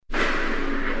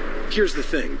Here's the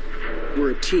thing.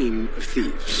 We're a team of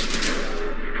thieves.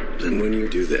 And when you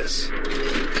do this,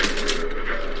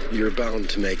 you're bound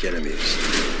to make enemies.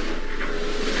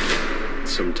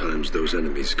 Sometimes those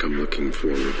enemies come looking for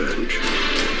revenge.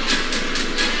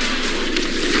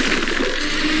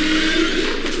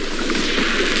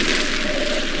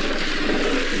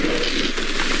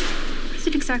 What is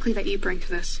it exactly that you bring to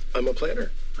this? I'm a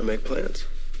planner. I make plans.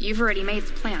 You've already made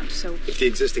the plan, so... If the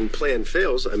existing plan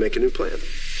fails, I make a new plan.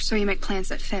 So you make plans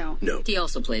that fail? No. He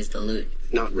also plays the lute.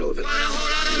 Not relevant.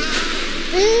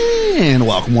 And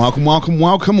welcome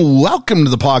to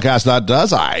the podcast that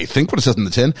does, I think, what it says in the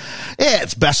tin.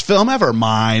 It's Best Film Ever.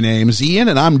 My name's Ian,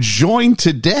 and I'm joined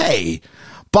today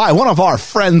by one of our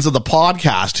friends of the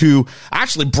podcast who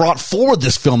actually brought forward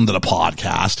this film to the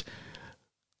podcast.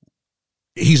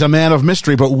 He's a man of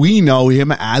mystery, but we know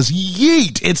him as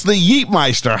Yeet. It's the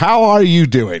Yeetmeister. How are you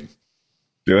doing?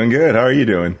 Doing good. How are you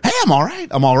doing? Hey, I'm all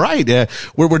right.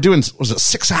 We're doing, was it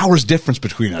 6 hours difference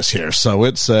between us here? So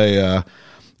it's a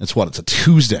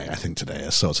Tuesday, I think today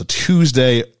is. So it's a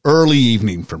Tuesday early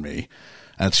evening for me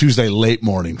and a Tuesday late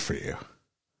morning for you.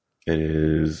 It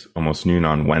is almost noon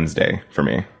on Wednesday for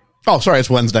me. Oh, sorry, it's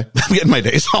Wednesday. I'm getting my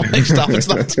days all mixed up. It's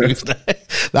not Tuesday.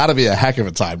 That'd be a heck of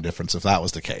a time difference if that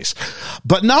was the case.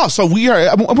 But no, so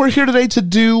we're here today to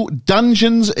do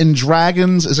Dungeons and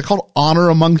Dragons. Is it called Honor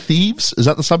Among Thieves? Is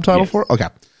that the subtitle for it? Okay.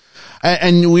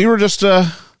 And we were just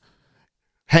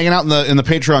hanging out in the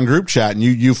Patreon group chat, and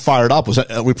you fired up.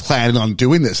 We planning on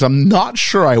doing this? I'm not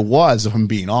sure I was, if I'm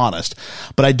being honest,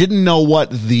 but I didn't know what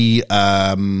the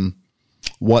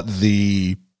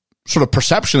sort of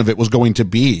perception of it was going to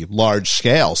be large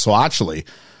scale. So actually,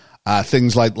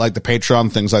 things like the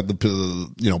Patreon, things like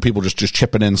the people just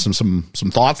chipping in some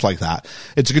thoughts like that.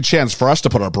 It's a good chance for us to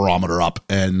put our barometer up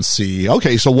and see,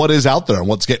 okay, so what is out there and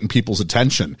what's getting people's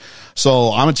attention.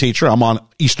 So I'm a teacher. I'm on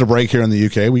Easter break here in the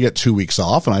UK. We get 2 weeks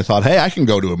off, and I thought, hey, I can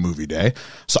go to a movie day.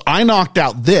 So I knocked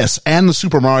out this and the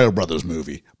Super Mario Brothers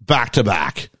movie back to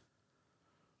back.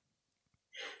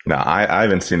 No, I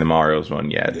haven't seen the Mario's one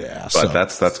yet. Yeah, but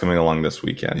that's coming along this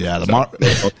weekend. Yeah, no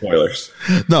spoilers.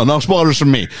 No spoilers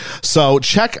from me. So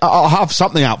I'll have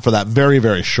something out for that very,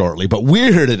 very shortly. But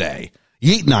we're here today.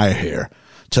 Yeet and I are here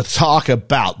to talk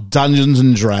about Dungeons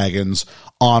and Dragons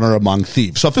Honor Among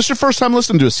Thieves. So if this is your first time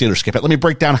listening to a See It or Skip It, let me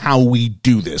break down how we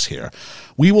do this here.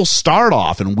 We will start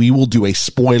off and we will do a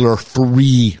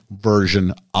spoiler-free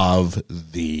version of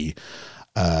the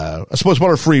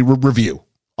spoiler-free review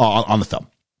on the film.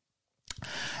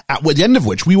 At the end of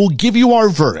which, we will give you our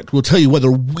verdict. We'll tell you whether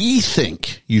we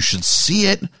think you should see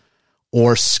it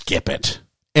or skip it.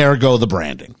 Ergo, the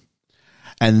branding.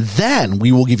 And then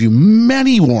we will give you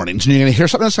many warnings. And you're going to hear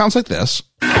something that sounds like this.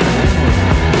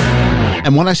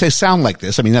 And when I say sound like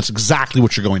this, I mean that's exactly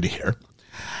what you're going to hear.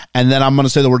 And then I'm going to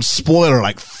say the word spoiler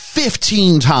like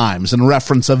 15 times and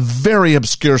reference a very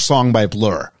obscure song by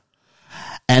Blur.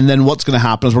 And then what's going to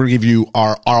happen is we're going to give you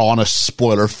our honest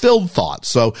spoiler-filled thoughts.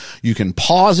 So you can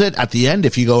pause it at the end.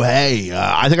 If you go, hey,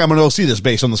 I think I'm going to go see this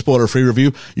based on the spoiler-free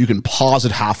review, you can pause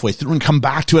it halfway through and come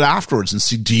back to it afterwards and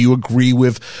see, do you agree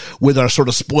with our sort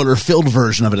of spoiler-filled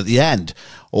version of it at the end?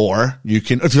 Or you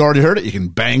can, if you already heard it, you can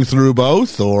bang through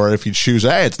both. Or if you choose,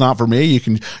 hey, it's not for me,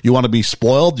 you want to be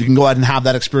spoiled, you can go ahead and have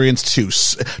that experience too.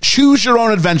 Choose your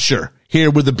own adventure here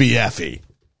with the BFE.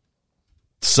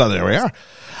 So there we are.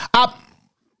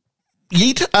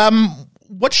 Yeet,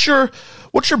 what's your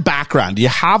background? Do you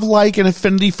have like an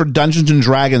affinity for Dungeons and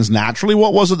Dragons naturally?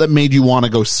 What was it that made you want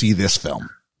to go see this film?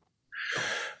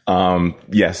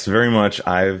 Yes, very much.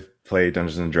 I've played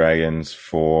Dungeons and Dragons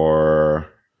for,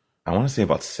 I want to say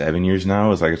about 7 years now.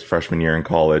 It was like its freshman year in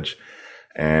college.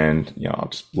 And, I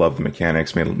just love the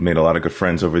mechanics, made a lot of good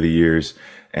friends over the years.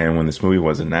 And when this movie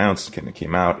was announced and it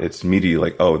came out, it's immediately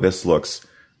like, oh, this looks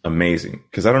amazing.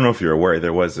 Because I don't know if you're aware,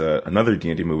 there was another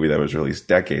D&D movie that was released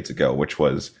decades ago, which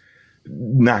was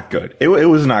not good. It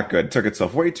was not good. It took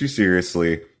itself way too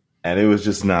seriously, and it was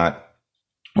just not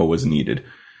what was needed.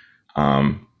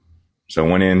 So I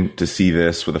went in to see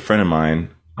this with a friend of mine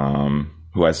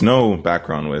who has no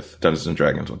background with Dungeons and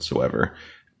Dragons whatsoever.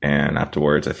 And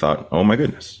afterwards, I thought, oh my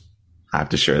goodness, I have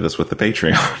to share this with the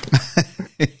Patreon.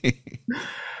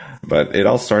 But it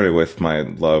all started with my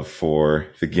love for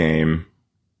the game.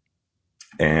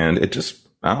 And I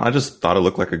just thought it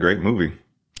looked like a great movie.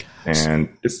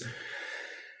 And it's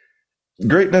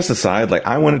greatness aside, like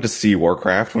I wanted to see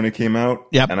Warcraft when it came out.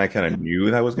 Yep. And I kind of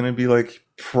knew that was going to be like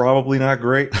probably not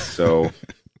great. So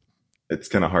it's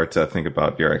kind of hard to think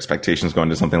about your expectations going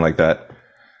to something like that.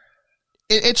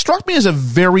 It struck me as a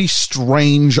very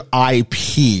strange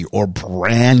IP or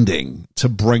branding to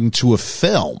bring to a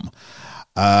film.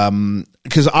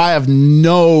 Because I have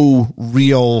no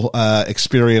real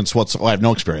experience whatsoever. I have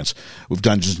no experience with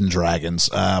Dungeons and Dragons.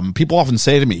 People often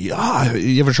say to me, you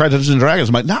ever tried Dungeons and Dragons?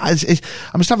 I'm like, nah, I'm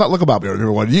just have that look about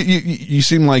me. You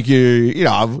seem like you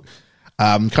know,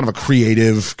 kind of a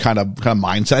creative kind of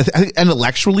mindset. I think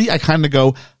intellectually, I kind of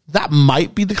go, that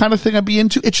might be the kind of thing I'd be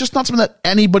into. It's just not something that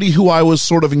anybody who I was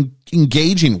sort of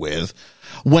engaging with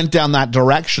went down that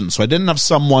direction. So I didn't have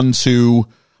someone to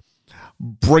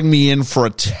bring me in for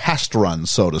a test run,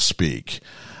 so to speak.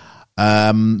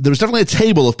 There was definitely a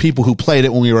table of people who played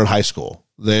it when we were at high school.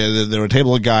 There were a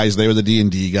table of guys. They were the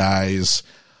D&D guys.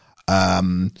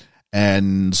 And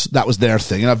that was their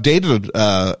thing. And I've dated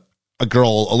a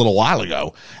girl a little while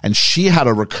ago, and she had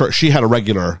a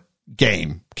regular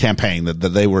game campaign that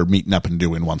they were meeting up and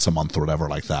doing once a month or whatever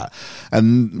like that.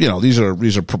 And, you know, these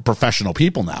are professional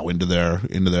people now into their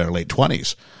late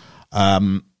 20s.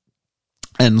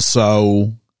 And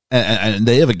so, and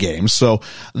they have a game. So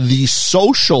the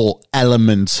social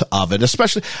element of it,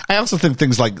 especially, I also think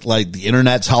things like the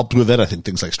internet's helped with it. I think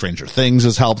things like Stranger Things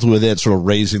has helped with it, sort of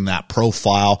raising that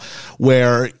profile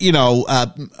where, you know,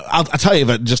 I'll tell you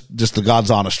that just the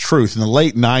God's honest truth. In the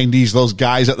late 90s, those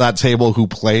guys at that table who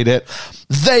played it,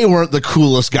 they weren't the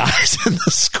coolest guys in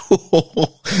the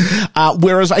school.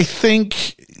 Whereas I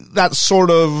think that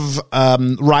sort of,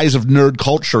 rise of nerd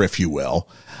culture, if you will,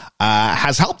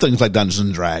 has helped things like Dungeons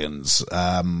and Dragons,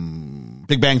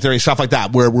 Big Bang Theory, stuff like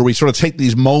that, where we sort of take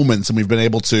these moments and we've been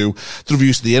able to, through the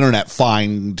use of the internet,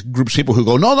 find groups of people who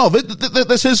go, no,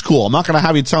 this is cool. I'm not going to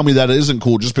have you tell me that it isn't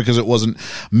cool just because it wasn't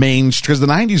because the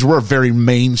 90s were a very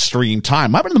mainstream time.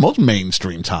 Might have been the most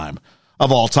mainstream time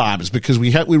of all times because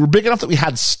we were big enough that we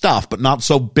had stuff, but not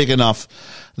so big enough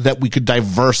that we could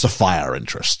diversify our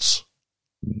interests.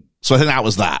 So I think that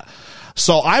was that.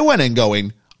 So I went in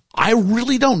going, I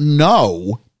really don't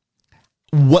know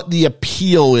what the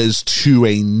appeal is to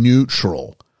a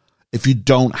neutral if you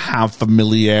don't have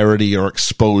familiarity or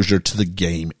exposure to the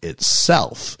game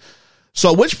itself.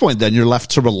 So at which point then you're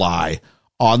left to rely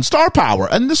on star power.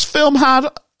 And this film had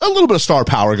a little bit of star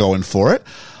power going for it,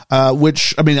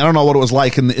 which, I mean, I don't know what it was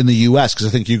like in the US, because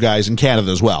I think you guys in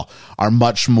Canada as well are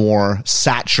much more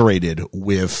saturated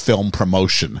with film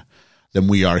promotion than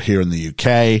we are here in the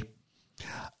UK.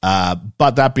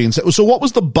 But that being said, so what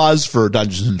was the buzz for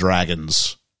Dungeons and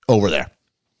Dragons over there?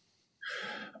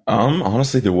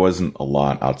 Honestly, there wasn't a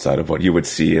lot outside of what you would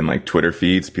see in like Twitter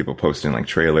feeds, people posting like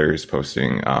trailers,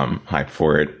 posting, hype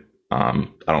for it. I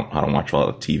don't watch a lot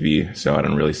of TV, so I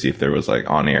didn't really see if there was like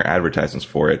on air advertisements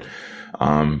for it.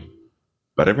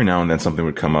 But every now and then something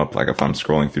would come up, like if I'm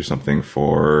scrolling through something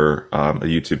for, a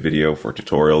YouTube video for a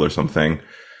tutorial or something.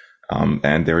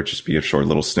 And there would just be a short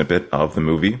little snippet of the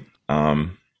movie.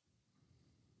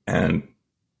 And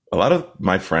a lot of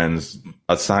my friends,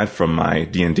 aside from my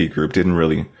D&D group, didn't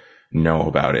really know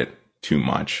about it too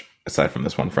much, aside from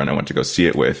this one friend I went to go see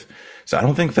it with. So I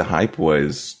don't think the hype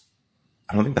was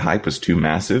too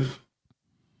massive.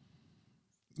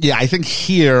 Yeah, I think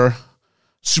here,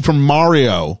 Super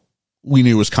Mario, we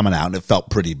knew was coming out and it felt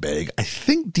pretty big. I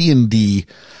think D&D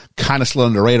kind of slid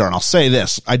under the radar. And I'll say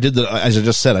this, as I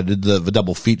just said, I did the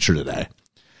double feature today.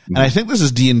 Mm-hmm. And I think this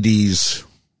is D&D's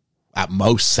at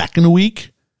most second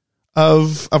week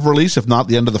of release, if not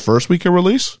the end of the first week of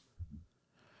release.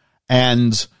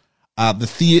 And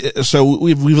so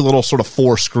we have a little sort of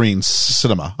 4-screen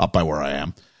cinema up by where I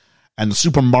am. And the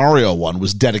Super Mario one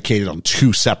was dedicated on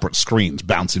 2 separate screens,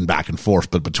 bouncing back and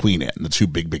forth, but between it and the 2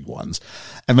 big ones.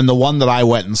 And then the one that I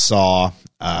went and saw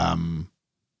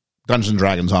Dungeons and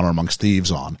Dragons Honor Amongst Thieves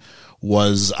on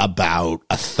was about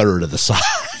a third of the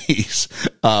size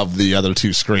of the other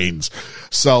 2 screens.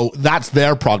 So that's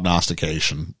their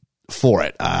prognostication for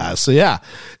it. So yeah,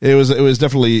 it was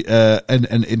definitely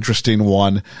an interesting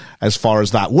one as far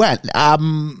as that went.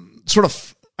 Sort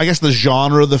of, I guess the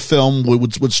genre of the film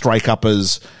would strike up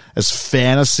as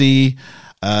fantasy.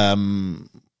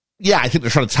 Yeah, I think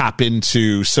they're trying to tap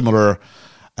into similar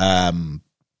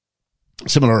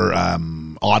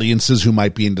audiences who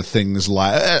might be into things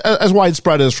like as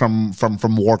widespread as from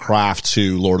Warcraft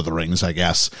to Lord of the Rings, I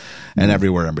guess, and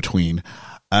everywhere in between.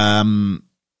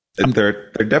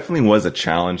 There definitely was a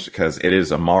challenge because it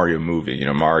is a Mario movie. You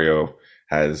know, Mario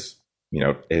has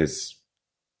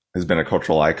been a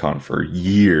cultural icon for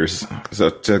years. So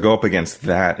to go up against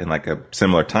that in like a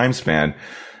similar time span,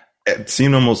 it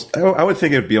seemed almost, I would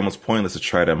think it would be almost pointless to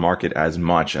try to market as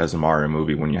much as a Mario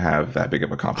movie when you have that big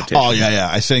of a competition. Oh, yeah.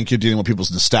 I think you're dealing with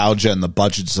people's nostalgia and the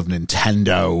budgets of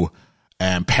Nintendo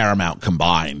and Paramount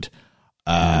combined.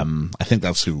 I think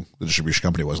that's who the distribution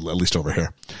company was, at least over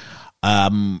here.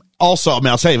 Also, I mean,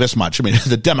 I'll say this much. I mean,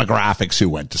 the demographics who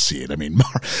went to see it. I mean,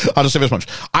 I'll just say this much.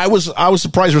 I was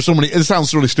surprised there were so many, it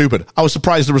sounds really stupid. I was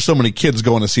surprised there were so many kids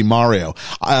going to see Mario.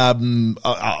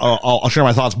 I'll share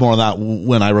my thoughts more on that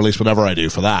when I release whatever I do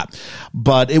for that.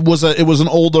 But it was an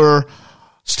older,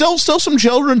 still some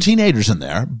children, teenagers in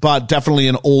there, but definitely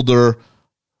an older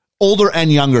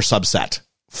and younger subset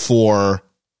for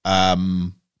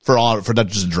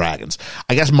Dungeons and Dragons.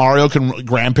 I guess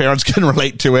grandparents can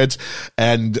relate to it,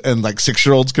 and like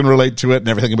 6-year-olds can relate to it, and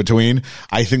everything in between.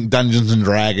 I think Dungeons and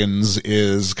Dragons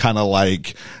is kind of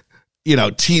like,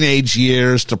 teenage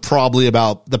years to probably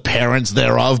about the parents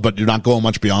thereof, but you're not going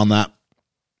much beyond that.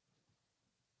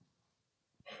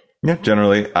 Yeah,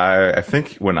 generally, I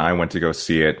think when I went to go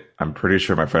see it, I'm pretty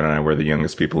sure my friend and I were the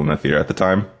youngest people in the theater at the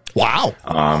time. Wow.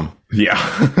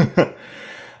 Yeah.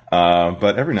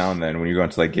 But every now and then when you go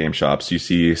into like game shops, you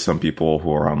see some people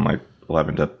who are on like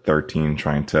 11 to 13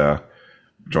 trying to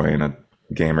join a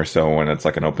game or so when it's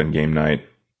like an open game night.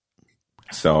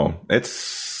 So the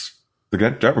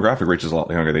demographic reaches a lot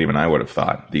younger than even I would have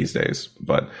thought these days.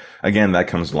 But again, that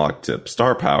comes a lot to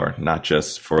star power, not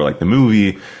just for like the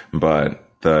movie, but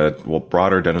the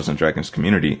broader Dungeons and Dragons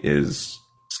community it's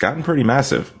gotten pretty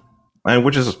massive.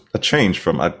 Which is a change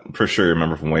from, I for sure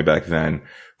remember from way back then,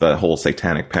 the whole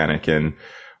satanic panic and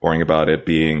worrying about it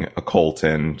being a cult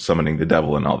and summoning the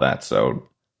devil and all that. So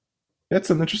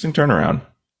it's an interesting turnaround.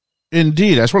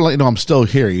 Indeed. I just want to let you know I'm still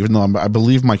here, even though I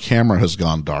believe my camera has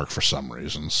gone dark for some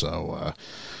reason. So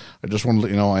I just want to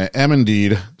let you know I am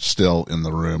indeed still in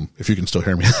the room, if you can still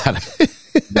hear me.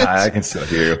 Yeah, I can still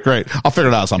hear you. Great. I'll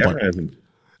figure it out at some point.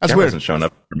 That's weird. Hasn't shown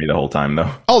up for me the whole time,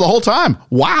 though. Oh, the whole time?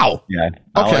 Wow. Yeah.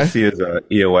 All I see is a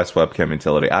EOS webcam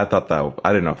utility. I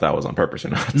didn't know if that was on purpose or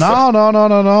not.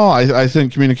 No. I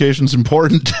think communication's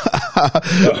important.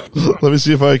 Let me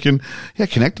see if I can. Yeah,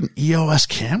 connect an EOS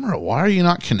camera. Why are you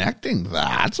not connecting?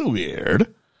 That's weird.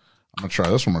 I'm going to try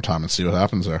this one more time and see what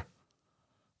happens there.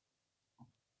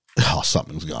 Oh,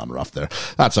 something's gone rough there.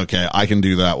 That's okay. I can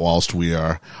do that whilst we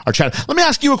are chatting. Let me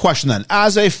ask you a question then.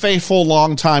 As a faithful,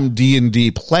 longtime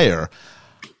D&D player,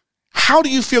 how do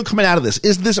you feel coming out of this?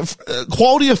 Is this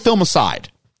quality of film aside?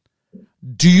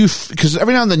 Because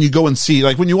every now and then you go and see,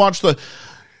 like when you watch I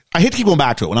hate to keep going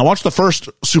back to it. When I watched the first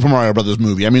Super Mario Brothers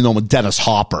movie, I mean the one with Dennis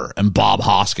Hopper and Bob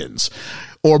Hoskins,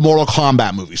 or Mortal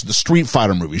Kombat movies, the Street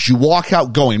Fighter movies, you walk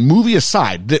out going, movie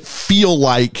aside, did it feel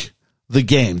like the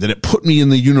game? Did it put me in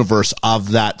the universe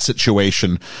of that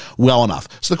situation well enough?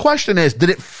 So the question is, did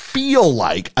it feel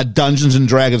like a Dungeons and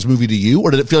Dragons movie to you,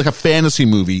 or did it feel like a fantasy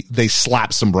movie they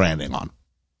slapped some branding on?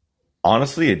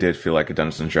 Honestly, it did feel like a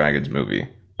Dungeons and Dragons movie.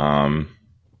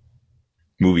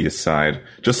 Movie aside,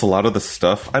 just a lot of the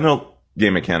stuff. I know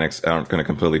game mechanics aren't going to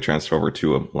completely transfer over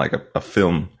to a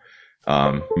film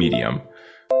medium.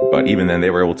 But even then, they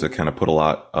were able to kind of put a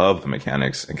lot of the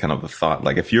mechanics and kind of the thought.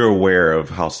 Like if you're aware of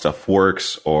how stuff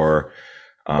works, or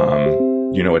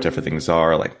what different things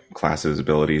are, like classes,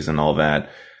 abilities, and all that,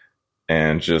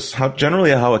 and just how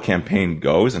a campaign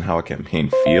goes and how a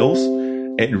campaign feels,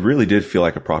 it really did feel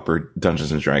like a proper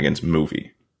Dungeons and Dragons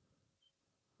movie.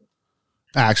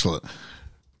 Excellent.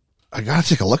 I gotta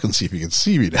take a look and see if you can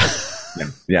see me now.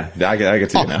 Yeah, I can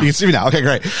see you now. You can see me now. Okay,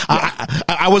 great. Yeah.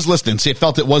 I was listening. See, it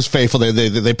felt it was faithful.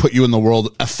 They put you in the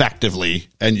world effectively,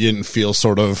 and you didn't feel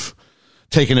sort of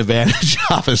taken advantage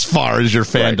of as far as your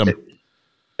fandom. Right.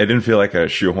 It didn't feel like a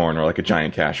shoehorn or like a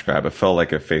giant cash grab. It felt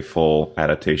like a faithful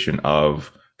adaptation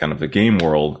of kind of the game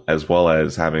world, as well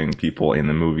as having people in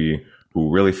the movie who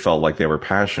really felt like they were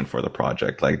passionate for the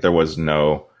project. Like there was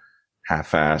no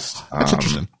half-assed That's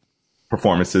interesting.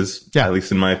 Performances, at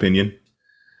least in my opinion.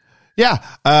 Yeah.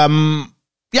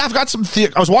 I've got some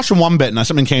I was watching one bit and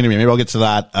something came to me. Maybe I'll get to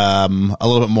that a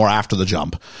little bit more after the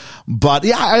jump. But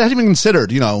yeah, I hadn't even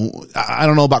considered, I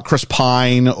don't know about Chris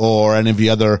Pine or any of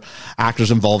the other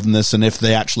actors involved in this, and if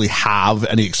they actually have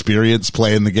any experience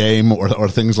playing the game or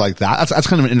things like that. That's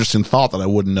kind of an interesting thought that I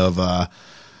wouldn't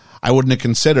have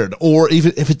considered. Or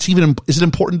even if is it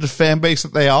important to the fan base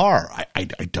that they are? I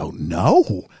don't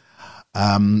know.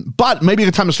 But maybe a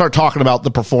good time to start talking about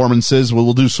the performances.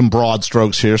 We'll do some broad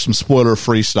strokes here, some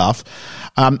spoiler-free stuff.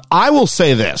 I will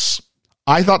say this.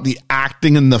 I thought the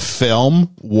acting in the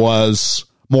film was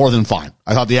more than fine.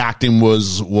 I thought the acting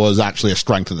was actually a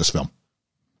strength of this film.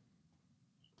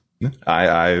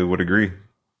 I would agree.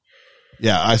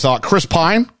 Yeah, I thought Chris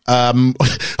Pine, who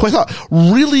I thought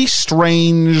really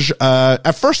strange.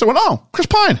 At first I went, oh, Chris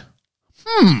Pine.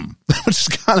 Which is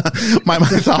kind of my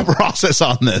thought process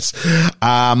on this.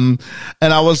 And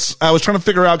I was trying to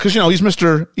figure out, cause he's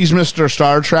Mr.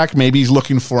 Star Trek. Maybe he's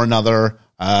looking for another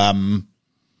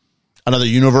another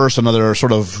universe, another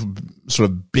sort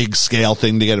of big scale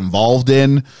thing to get involved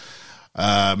in.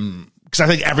 Because I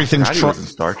think everything's he was in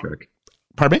Star Trek.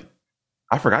 Pardon me?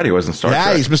 I forgot he was in Star Trek.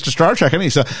 Yeah, he's Mr. Star Trek, isn't he?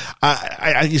 So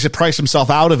he's priced himself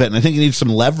out of it, and I think he needs some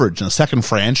leverage. And a second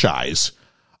franchise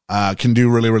can do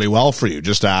really, really well for you.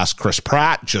 Just ask Chris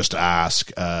Pratt. Just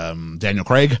ask Daniel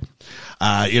Craig.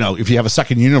 If you have a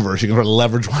second universe, you can sort of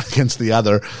leverage one against the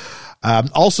other.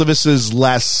 Also, this is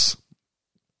less.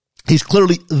 He's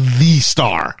clearly the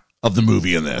star of the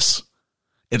movie in this.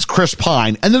 It's Chris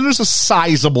Pine, and then there's a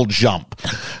sizable jump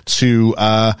to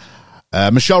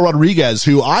Michelle Rodriguez,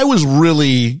 who I was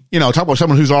really, talk about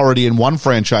someone who's already in one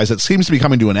franchise that seems to be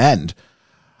coming to an end.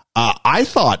 I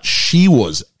thought she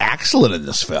was excellent in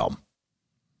this film.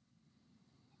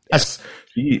 Yes.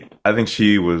 I think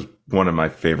she was one of my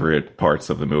favorite parts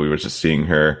of the movie, was just seeing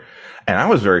her. And I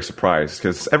was very surprised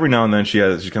because every now and then she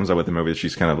comes out with a movie that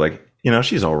she's kind of like,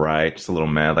 she's all right, just a little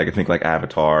mad. Like I think like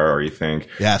Avatar, or you think,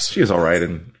 yes, she is all right.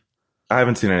 And I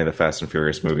haven't seen any of the Fast and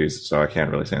Furious movies, so I can't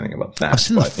really say anything about that. I've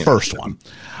seen the first one.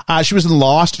 She was in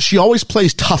Lost. She always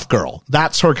plays tough girl.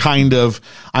 That's her kind of,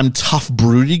 I'm tough,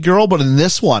 broody girl. But in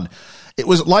this one, it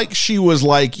was like she was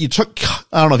like, I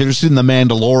don't know if you've seen The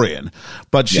Mandalorian,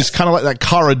 but she's kind of like that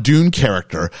Cara Dune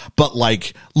character, but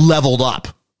like leveled up.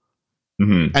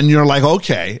 Mm-hmm. And you're like,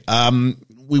 okay,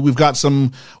 we've got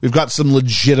some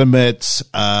legitimate,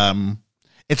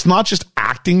 it's not just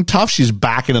acting tough. She's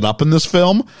backing it up in this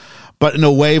film, but in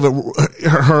a way that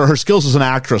her skills as an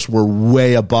actress were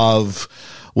way above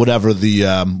whatever the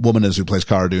woman is who plays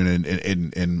Cara Dune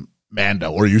in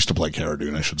Mando, or used to play Cara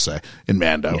Dune, I should say, in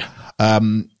Mando. Yeah.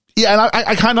 And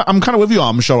I'm kind of with you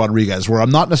on Michelle Rodriguez, where I'm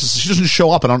not necessarily, she doesn't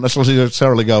show up. I don't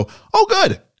necessarily go, oh,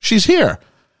 good, she's here.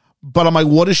 But I'm like,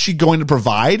 what is she going to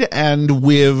provide? And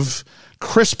with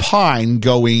Chris Pine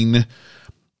going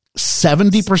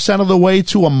 70% of the way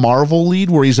to a Marvel lead,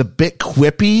 where he's a bit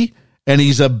quippy and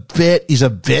he's a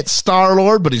bit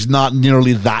Star-Lord, but he's not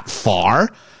nearly that far.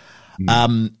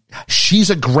 She's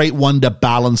a great one to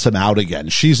balance him out again.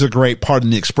 She's a great,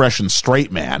 pardon the expression,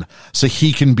 straight man, so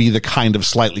he can be the kind of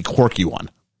slightly quirky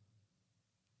one.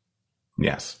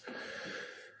 Yes.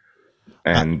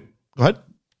 And go ahead.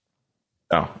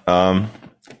 And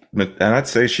I'd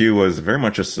say she was very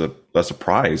much a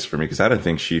surprise for me, because I didn't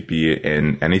think she'd be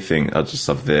in anything just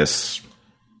of this.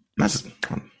 I'm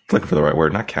looking for the right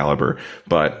word, not caliber,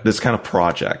 but this kind of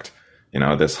project.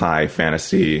 This high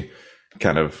fantasy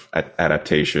kind of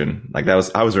adaptation. Like I was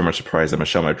very much surprised that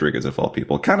Michelle Rodriguez, of all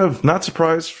people, kind of not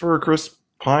surprised for Chris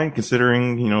Pine,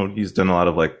 considering he's done a lot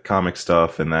of like comic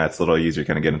stuff, and that's a little easier to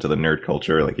kind of get into the nerd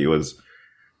culture. Like he was,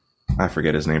 I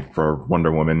forget his name for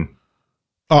Wonder Woman.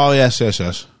 Oh, yes.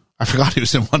 I forgot he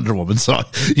was in Wonder Woman. So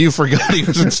you forgot he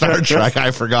was in Star Trek.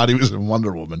 I forgot he was in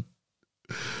Wonder Woman.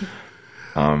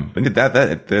 But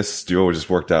that this duo just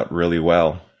worked out really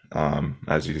well,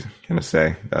 as you kind of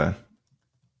say.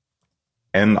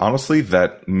 And honestly,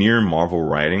 that near Marvel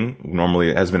writing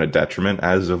normally has been a detriment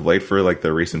as of late for like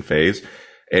the recent phase.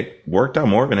 It worked out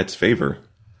more in its favor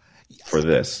for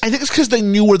this. I think it's because they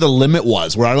knew where the limit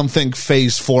was, where I don't think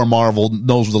Phase 4 Marvel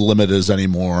knows where the limit is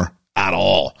anymore at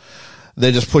all.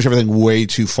 They just push everything way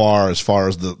too far as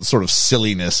the sort of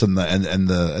silliness and the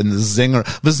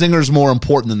zinger. The zinger's more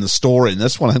important than the story. And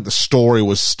this one, I think the story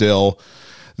was still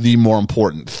the more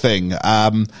important thing.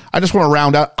 I just want to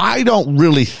round out. I don't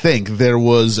really think there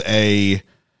was a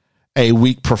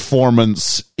weak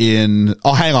performance in.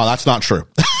 Oh, hang on, that's not true.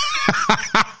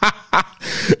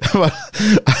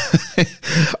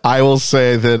 I will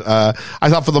say that I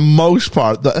thought for the most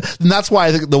part, and that's why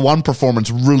I think the one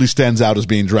performance really stands out as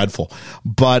being dreadful.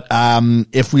 But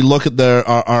if we look at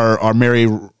our merry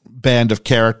band of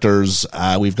characters,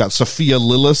 we've got Sophia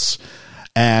Lillis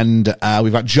and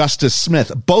we've got Justice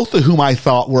Smith, both of whom I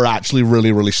thought were actually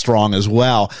really, really strong as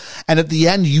well. And at the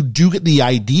end, you do get the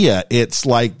idea. It's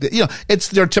like, it's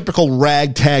their typical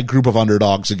ragtag group of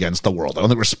underdogs against the world. I don't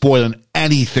think we're spoiling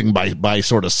anything by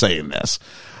sort of saying this.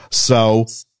 So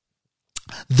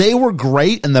they were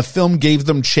great, and the film gave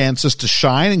them chances to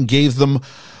shine and gave them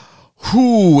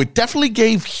it definitely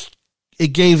gave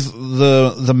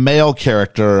the male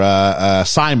character,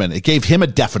 Simon, it gave him a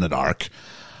definite arc.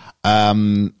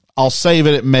 I'll say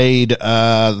that it made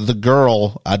the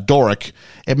girl, Doric,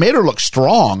 it made her look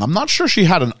strong. I'm not sure she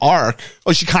had an arc.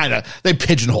 Oh, they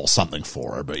pigeonhole something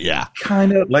for her, but yeah.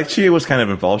 Kind of. Like she was kind of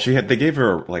involved. They gave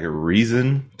her like a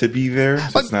reason to be there.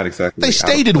 So it's not exactly. They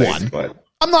stated one. But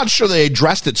I'm not sure they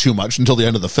addressed it too much until the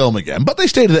end of the film again, but they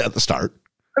stated it at the start.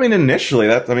 I mean, initially,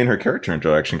 her character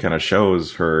introduction kind of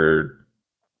shows her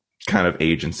kind of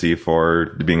agency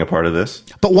for being a part of this.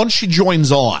 But once she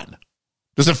joins on,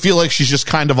 Does it feel like she's just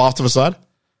kind of off to the side?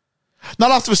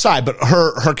 Not off to the side, but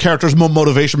her character's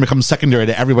motivation becomes secondary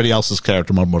to everybody else's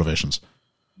character motivations.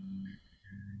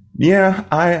 Yeah,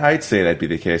 I'd say that'd be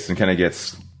the case, and kind of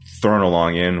gets thrown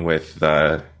along in with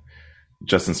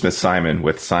Justin Smith Simon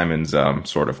with Simon's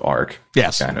sort of arc.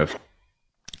 Yes, kind of.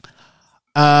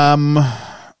 And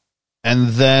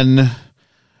then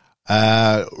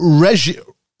Regé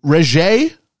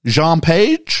Jean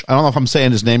Page. I don't know if I'm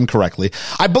saying his name correctly.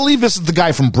 I believe this is the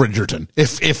guy from Bridgerton.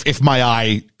 If my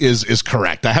eye is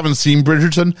correct, I haven't seen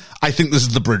Bridgerton. I think this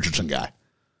is the Bridgerton guy.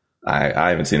 I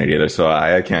haven't seen it either, so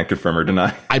I can't confirm or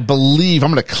deny. I believe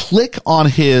I'm going to click on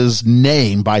his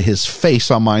name by his face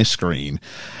on my screen,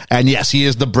 and yes, he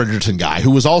is the Bridgerton guy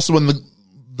who was also in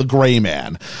the Gray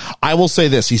Man. I will say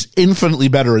this: he's infinitely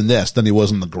better in this than he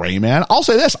was in the Gray Man. I'll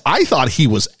say this: I thought he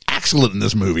was excellent in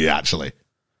this movie. Actually,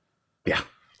 yeah.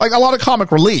 Like a lot of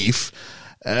comic relief,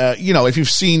 if you've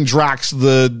seen Drax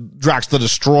the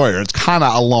Destroyer, it's kind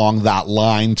of along that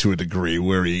line to a degree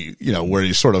where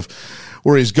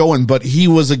where he's going. But he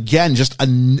was again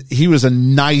he was a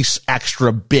nice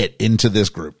extra bit into this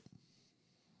group.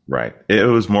 Right. It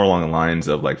was more along the lines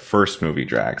of like first movie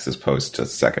Drax as opposed to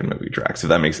second movie Drax, if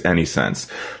that makes any sense.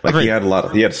 Like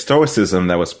Agreed. he had stoicism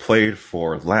that was played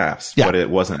for laughs, yeah. But it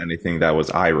wasn't anything that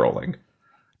was eye rolling.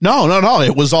 No.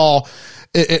 It was all.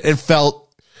 It felt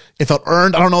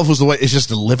earned. I don't know if it was the way it's just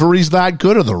delivery's that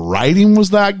good or the writing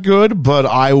was that good, but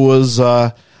I was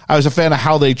a fan of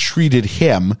how they treated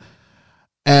him.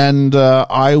 And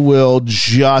I will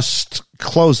just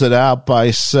close it out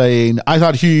by saying I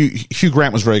thought Hugh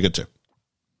Grant was very good too.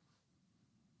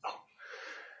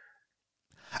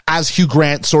 As Hugh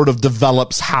Grant sort of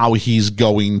develops how he's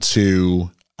going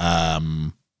to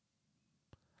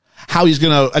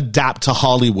adapt to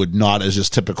Hollywood, not as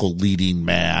just typical leading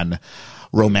man,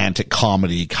 romantic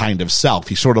comedy kind of self.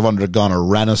 He's sort of undergone a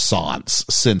renaissance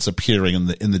since appearing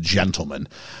in the Gentleman.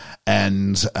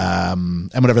 And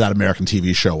whatever that American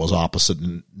TV show was opposite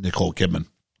Nicole Kidman.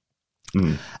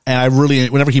 And I really,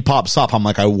 whenever he pops up, I'm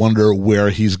like, I wonder where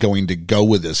he's going to go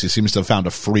with this. He seems to have found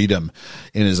a freedom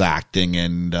in his acting,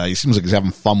 and he seems like he's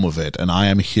having fun with it. And I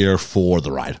am here for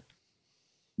the ride.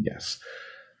 Yes.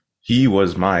 He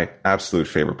was my absolute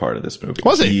favorite part of this movie.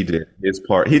 Was he? He did his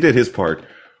part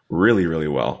really, really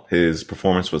well. His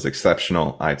performance was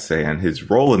exceptional, I'd say, and his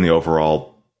role in the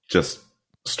overall just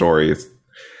story is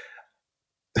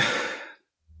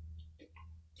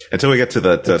until we get to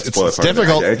the spoiler it's part.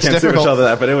 difficult. I can't say much other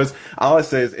than that, but it was, all I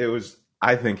say is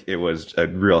I think it was a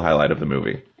real highlight of the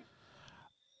movie.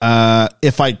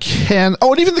 If I can,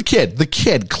 and even the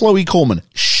kid, Chloe Coleman,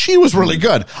 she was really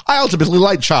good. I ultimately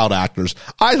like child actors.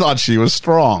 I thought she was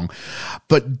strong,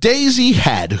 but Daisy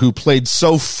Head, who played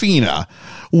Sophina,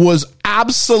 was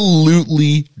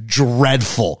absolutely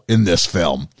dreadful in this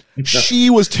film. She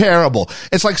was terrible.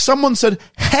 It's like someone said,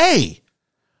 hey,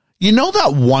 you know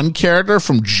that one character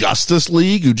from Justice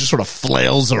League who just sort of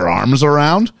flails her arms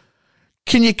around?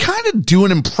 Can you kind of do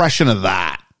an impression of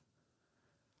that?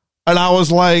 And I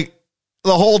was like,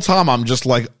 the whole time I'm just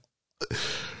like,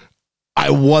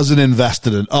 I wasn't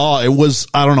invested in. Oh, it was,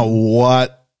 I don't know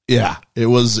what. Yeah, it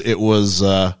was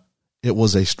a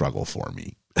struggle for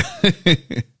me.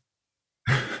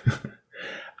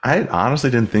 I honestly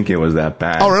didn't think it was that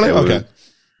bad. Oh, really? Okay.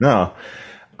 No.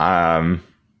 I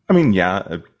mean,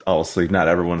 yeah, obviously not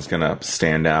everyone's going to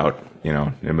stand out, in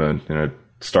a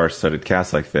star-studded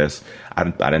cast like this. I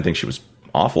didn't think she was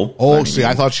awful. Oh,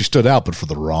 I thought she stood out, but for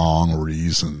the wrong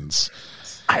reasons.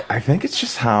 I think it's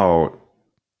just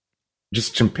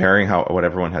just comparing what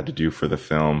everyone had to do for the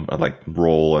film, like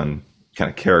role and kind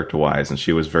of character-wise, and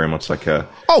she was very much like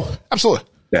absolutely.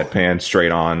 Deadpan,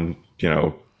 straight on,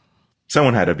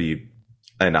 someone had to be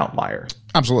an outlier.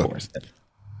 Absolutely.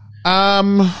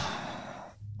 Trying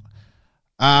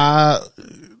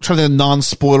to think of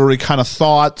non-spoilery kind of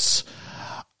thoughts.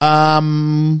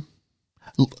 Long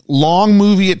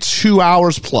movie at 2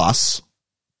 hours plus.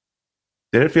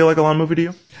 Did it feel like a long movie to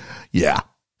you? Yeah.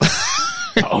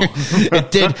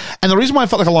 It did. And the reason why it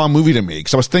felt like a long movie to me,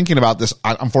 because I was thinking about this,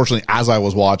 unfortunately, as I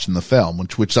was watching the film,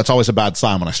 which that's always a bad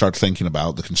sign when I start thinking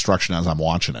about the construction as I'm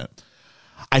watching it.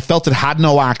 I felt it had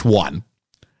no act one.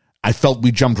 I felt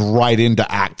we jumped right into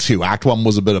act two. Act one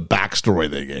was a bit of backstory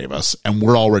they gave us, and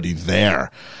we're already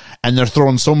there. And they're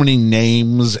throwing so many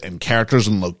names and characters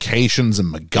and locations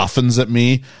and MacGuffins at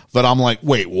me that I'm like,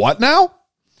 wait, what now?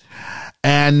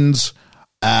 And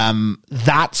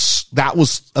that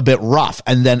was a bit rough.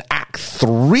 And then act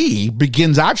three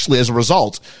begins actually as a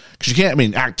result Because you can't, I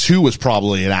mean, Act 2 was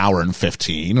probably an hour and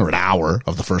 15, or an hour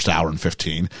of the first hour and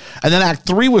 15. And then Act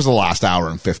 3 was the last hour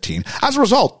and 15. As a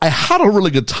result, I had a really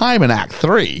good time in Act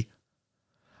 3.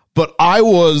 But I'm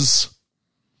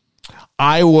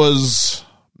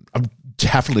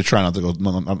definitely trying not to go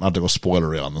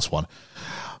spoilery on this one.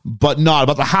 But not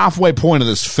about the halfway point of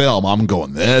this film, I'm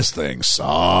going, this thing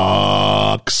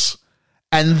sucks.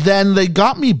 And then they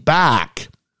got me back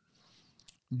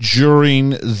during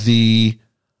the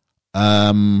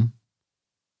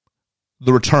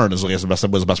return, is I guess was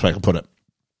the best way I can put it.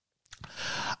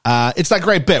 It's that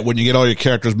great bit when you get all your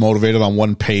characters motivated on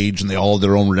one page and they all have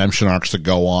their own redemption arcs to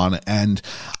go on. And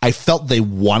I felt they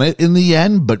won it in the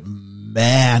end, but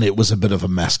man, it was a bit of a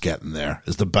mess getting there,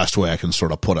 is the best way I can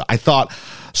sort of put it. I thought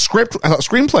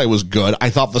screenplay was good. I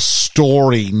thought the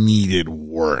story needed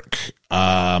work.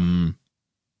 I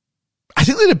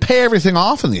think they did pay everything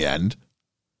off in the end.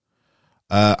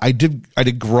 I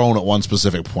did groan at one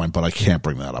specific point, but I can't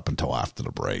bring that up until after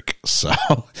the break. So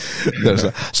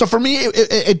so for me,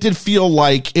 it did feel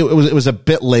like it was a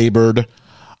bit labored.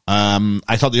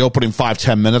 I thought the opening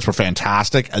 5-10 minutes were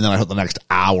fantastic. And then I thought the next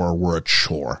hour were a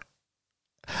chore.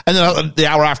 And then the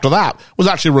hour after that was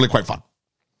actually really quite fun.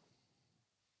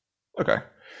 Okay.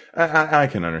 I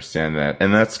can understand that.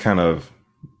 And that's kind of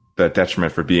the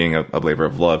detriment for being a labor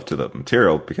of love to the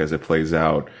material, because it plays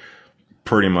out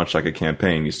pretty much like a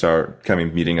campaign. You start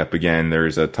meeting up again.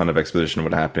 There's a ton of exposition of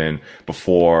what happened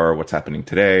before, what's happening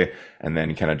today, and then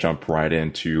you kind of jump right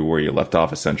into where you left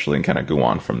off, essentially, and kind of go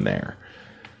on from there.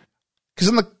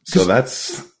 So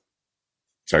that's...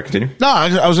 Sorry, continue. No,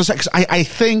 I was just saying, 'cause I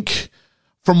think,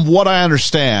 from what I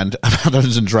understand about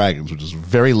Dungeons and Dragons, which is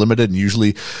very limited and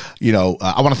usually,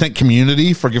 I want to thank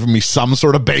Community for giving me some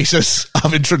sort of basis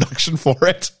of introduction for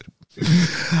it.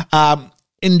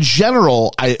 In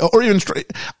general,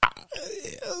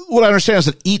 what I understand is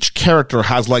that each character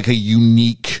has like a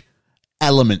unique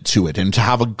element to it. And to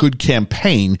have a good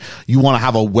campaign, you want to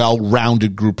have a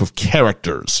well-rounded group of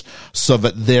characters so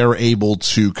that they're able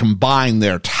to combine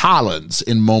their talents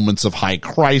in moments of high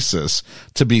crisis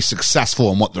to be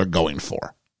successful in what they're going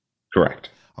for. Correct.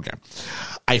 Okay.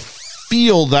 I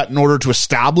feel that in order to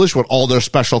establish what all their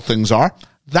special things are,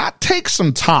 that takes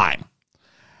some time.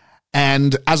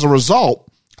 And as a result,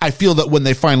 I feel that when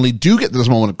they finally do get to this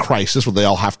moment of crisis where they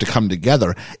all have to come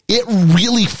together, it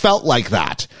really felt like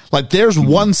that. Like, there's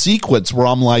one sequence where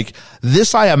I'm like,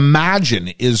 this, I imagine,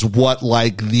 is what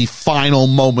like the final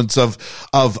moments of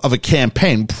a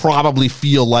campaign probably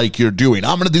feel like you're doing.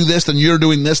 I'm going to do this, then you're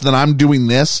doing this, then I'm doing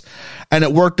this. And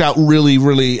it worked out really,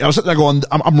 really, I was sitting there going,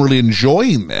 I'm really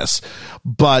enjoying this.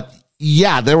 But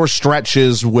yeah, there were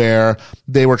stretches where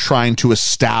they were trying to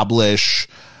establish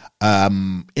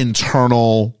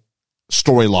internal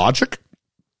story logic,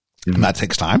 and that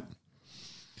takes time.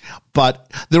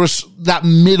 But there was that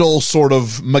middle sort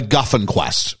of MacGuffin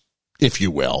quest, if you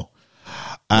will.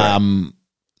 Right.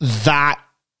 That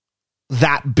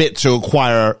bit to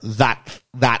acquire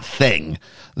that thing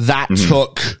that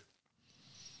took.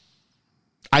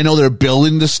 I know they're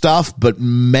building this stuff, but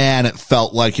man, it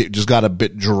felt like it just got a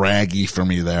bit draggy for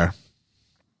me there.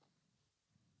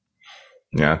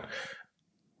 Yeah.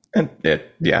 And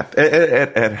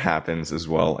it happens as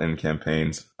well in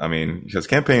campaigns. I mean, because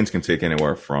campaigns can take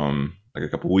anywhere from like a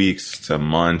couple weeks to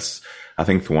months. I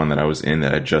think the one that I was in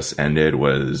that had just ended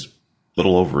was a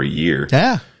little over a year.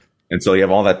 Yeah. And so you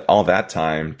have all that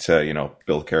time to,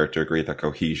 build character, create that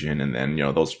cohesion. And then,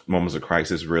 those moments of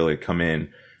crisis really come in,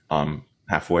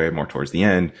 halfway, more towards the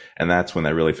end. And that's when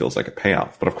that really feels like a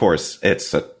payoff. But of course,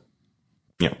 it's a,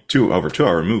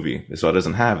 2-hour movie. So it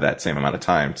doesn't have that same amount of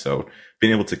time. So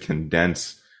being able to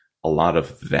condense a lot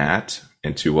of that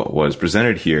into what was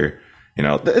presented here,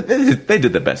 they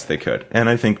did the best they could. And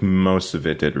I think most of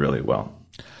it did really well.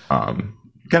 Kind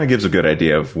of gives a good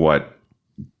idea of what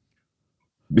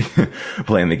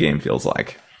playing the game feels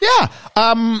like. Yeah.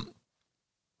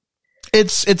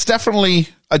 It's definitely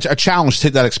a challenge to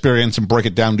take that experience and break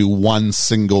it down to one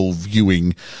single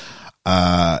viewing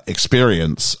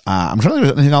experience. I'm trying to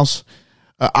think of anything else.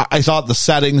 I thought the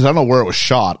settings, I don't know where it was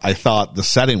shot. I thought the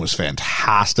setting was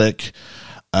fantastic.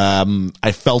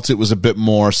 I felt it was a bit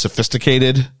more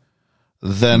sophisticated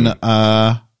than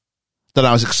I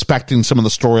was expecting some of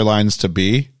the storylines to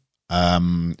be.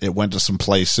 It went to some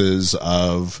places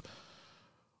of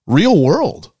real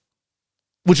world,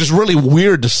 which is really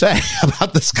weird to say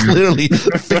about this clearly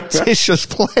fictitious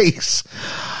place.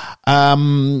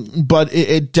 But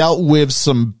it dealt with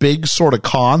some big sort of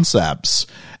concepts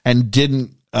and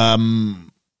didn't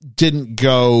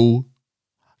go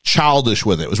childish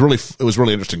with it. It was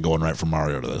really interesting going right from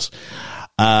Mario to this.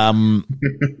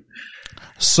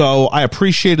 So I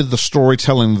appreciated the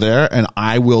storytelling there, and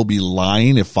I will be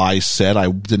lying if I said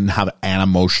I didn't have an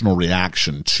emotional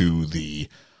reaction to the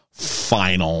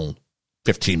final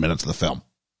 15 minutes of the film.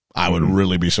 I would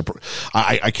really be surprised.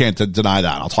 I can't deny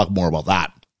that. I'll talk more about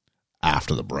that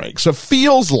after the break. So it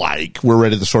feels like we're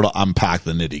ready to sort of unpack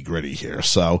the nitty gritty here.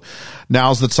 So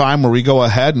now's the time where we go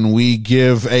ahead and we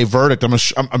give a verdict.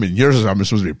 I mean, yours is supposed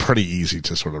to be pretty easy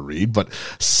to sort of read, but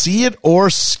see it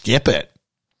or skip it.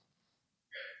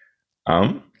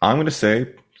 I'm going to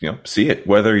say, see it.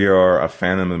 Whether you're a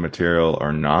fan of the material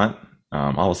or not,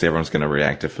 obviously everyone's going to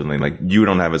react differently. Like, you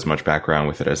don't have as much background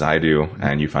with it as I do,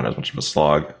 and you found it as much of a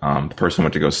slog. The person who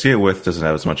went to go see it with doesn't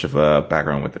have as much of a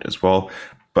background with it as well,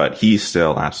 but he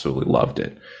still absolutely loved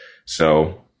it.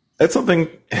 So it's something,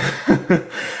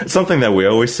 it's something that we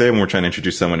always say when we're trying to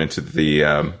introduce someone into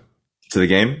the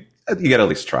game. You got to at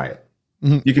least try it.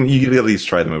 Mm-hmm. You can at least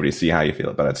try the movie to see how you feel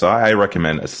about it. So I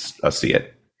recommend a see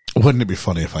it. Wouldn't it be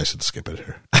funny if I said skip it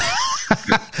here?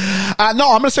 No,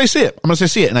 I'm going to say see it. I'm going to say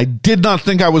see it. And I did not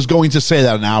think I was going to say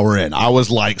that an hour in. I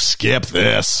was like, skip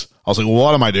this. I was like,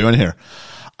 what am I doing here?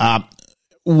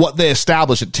 What they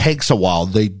establish, it takes a while.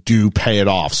 They do pay it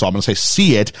off. So I'm going to say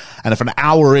see it. And if an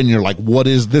hour in, you're like, what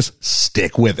is this?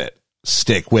 Stick with it.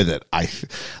 Stick with it.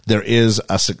 There is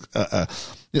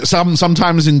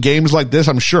sometimes in games like this,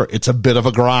 I'm sure it's a bit of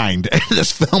a grind.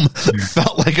 This film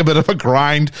felt like a bit of a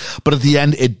grind, but at the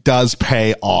end, it does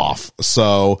pay off.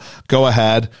 So go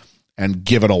ahead and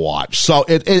give it a watch. So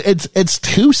it's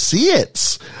 2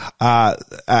 see-its,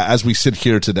 as we sit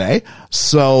here today.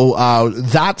 So,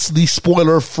 that's the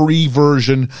spoiler-free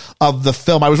version of the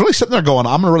film. I was really sitting there going,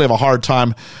 I'm going to really have a hard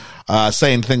time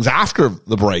saying things after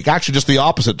the break. Actually, just the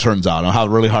opposite turns out. I have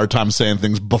a really hard time saying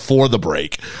things before the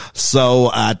break. So,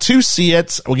 2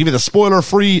 see-its. We'll give you the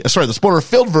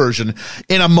spoiler-filled version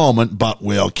in a moment, but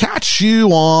we'll catch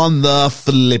you on the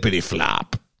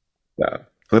flippity-flop.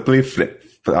 Flippity-flip.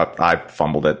 I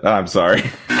fumbled it. I'm sorry.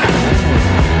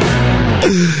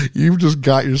 You've just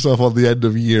got yourself on the end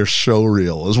of year show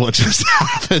reel is what just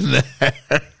happened there.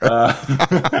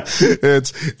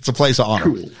 It's a place of honor.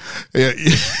 Cool. Yeah.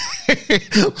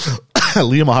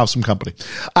 Liam will have some company.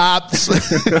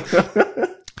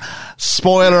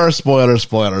 Spoiler.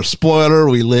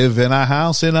 We live in a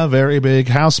house in a very big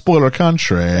house. Spoiler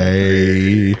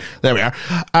country. There we are.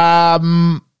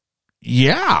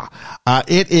 Yeah,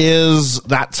 it is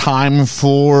that time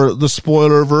for the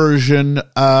spoiler version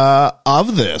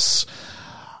of this.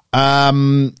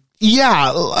 Kira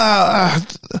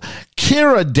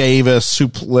Davis, who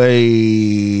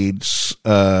played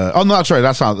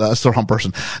that's the wrong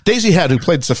person. Daisy Head, who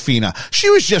played Safina. She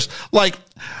was just like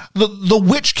the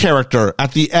witch character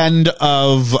at the end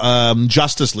of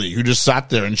Justice League, who just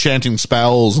sat there enchanting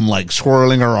spells and like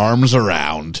swirling her arms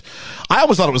around. I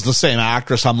always thought it was the same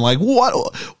actress. I'm like,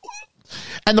 what?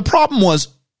 And the problem was,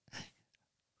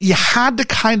 you had to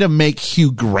kind of make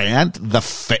Hugh Grant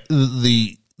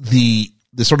the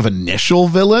sort of initial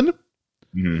villain,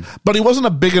 but he wasn't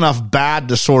a big enough bad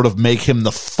to sort of make him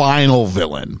the final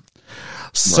villain.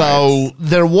 So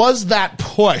there was that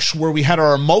push where we had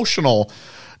our emotional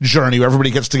journey where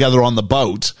everybody gets together on the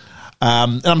boat.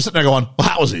 And I'm sitting there going, well,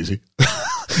 that was easy.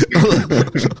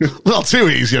 Well, too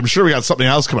easy. I'm sure we got something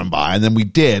else coming by. And then we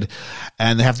did.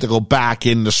 And they have to go back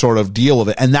in to sort of deal with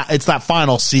it. And it's that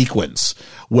final sequence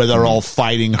where they're all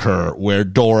fighting her, where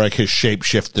Doric has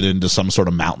shapeshifted into some sort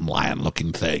of mountain lion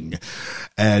looking thing.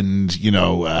 And,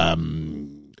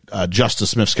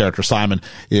 Justice Smith's character, Simon,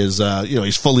 is,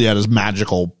 he's fully at his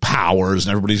magical powers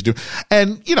and everybody's doing.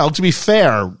 And, to be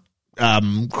fair,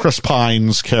 Chris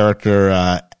Pine's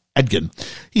character, Edgin,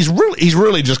 he's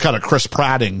really just kind of Chris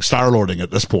Pratting, Star-Lording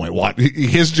at this point.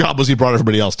 His job was he brought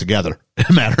everybody else together, in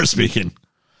a manner of speaking.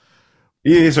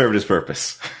 He served his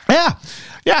purpose. Yeah.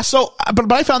 So,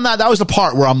 but I found that was the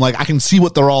part where I'm like, I can see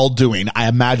what they're all doing. I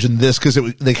imagine this because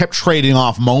they kept trading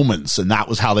off moments, and that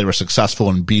was how they were successful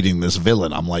in beating this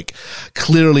villain. I'm like,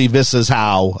 clearly this is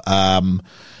how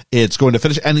it's going to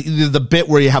finish. And the bit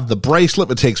where you have the bracelet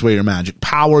that takes away your magic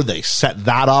power, they set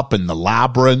that up in the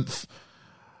labyrinth.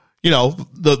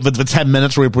 The 10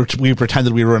 minutes where we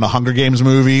pretended we were in a Hunger Games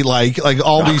movie, like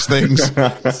all these things.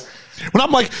 When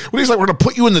he's like, we're going to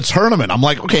put you in the tournament, I'm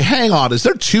like, okay, hang on. Is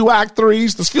there 2 Act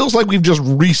 3s? This feels like we've just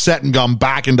reset and gone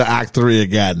back into Act 3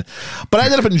 again. But I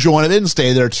ended up enjoying it. I didn't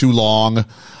stay there too long.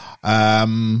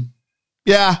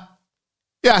 Yeah.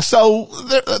 So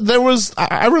there was,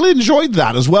 I really enjoyed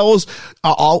that, as well as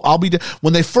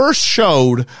when they first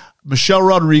showed Michelle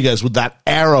Rodriguez with that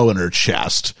arrow in her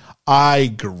chest, I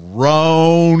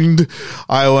groaned.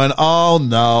 I went, oh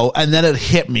no. And then it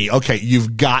hit me. Okay,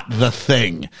 you've got the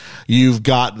thing. You've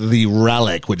got the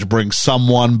relic, which brings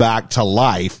someone back to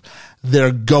life.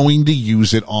 They're going to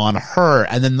use it on her.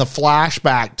 And then the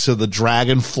flashback to the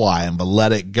dragonfly and the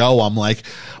let it go. I'm like,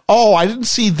 oh, I didn't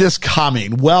see this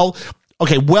coming. Well,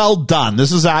 okay, well done.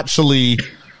 This is actually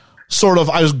sort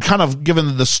of, I was kind of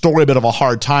giving the story a bit of a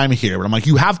hard time here, but I'm like,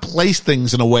 you have placed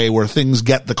things in a way where things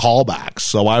get the callbacks.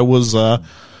 So I was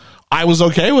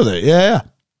okay with it. Yeah.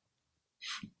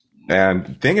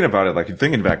 And thinking about it, like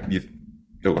thinking back, I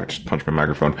just punched my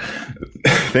microphone.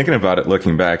 Thinking about it,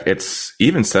 looking back, it's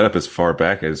even set up as far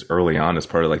back as early on as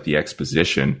part of like the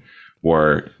exposition,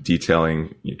 where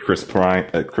detailing Chris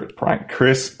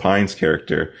Pine's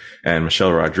character and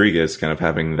Michelle Rodriguez kind of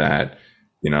having that,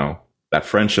 that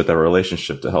friendship, that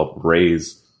relationship to help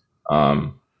raise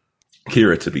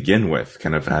Kira to begin with,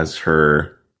 kind of as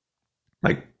her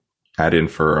like add in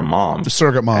for a mom, the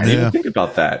surrogate mom. And yeah, even think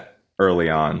about that early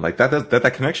on, like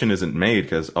that connection isn't made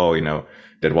because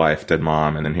dead wife, dead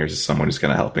mom, and then here's someone who's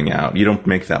kind of helping out. You don't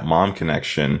make that mom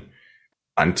connection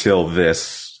until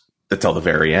the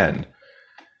very end.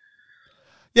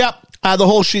 Yeah, the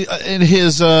whole in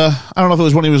his I don't know if it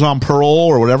was when he was on parole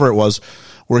or whatever it was,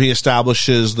 where he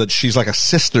establishes that she's like a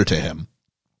sister to him.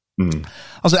 I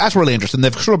was like, that's really interesting.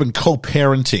 They've sort of been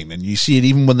co-parenting, and you see it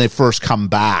even when they first come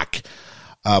back.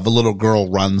 The little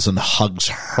girl runs and hugs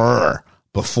her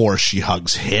before she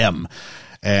hugs him.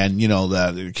 And,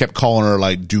 that kept calling her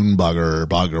like Dune bug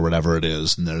or whatever it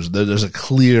is. And there's a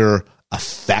clear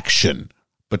affection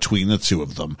between the two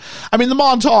of them. I mean, the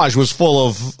montage was full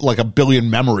of like a billion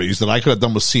memories that I could have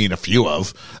done with seeing a few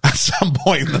of at some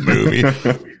point in the movie.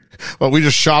 But we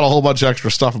just shot a whole bunch of extra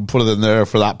stuff and put it in there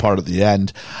for that part at the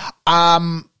end.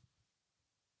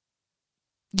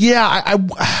 Yeah,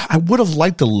 I would have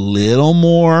liked a little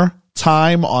more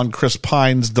time on Chris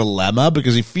Pine's dilemma,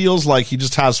 because he feels like he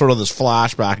just has sort of this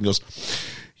flashback and goes,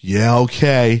 yeah,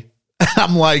 okay. And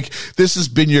I'm like, this has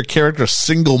been your character's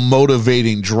single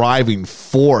motivating driving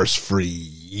force for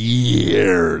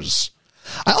years.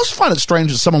 I also find it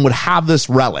strange that someone would have this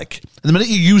relic, and the minute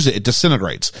you use it, it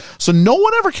disintegrates. So no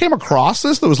one ever came across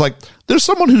this that was like, there's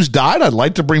someone who's died I'd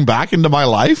like to bring back into my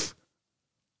life.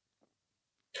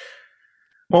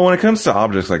 Well, when it comes to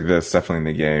objects like this, definitely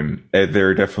in the game,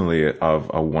 they're definitely of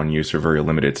a one use or very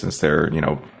limited, since they're,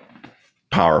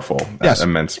 powerful, yes.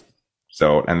 Immense.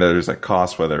 So, and there's a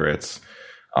cost, whether it's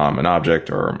an object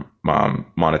or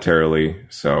monetarily.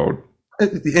 So,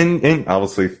 in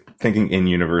obviously thinking in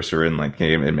universe or in like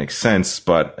game, it makes sense.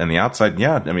 But on the outside,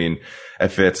 yeah, I mean,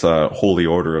 if it's a holy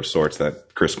order of sorts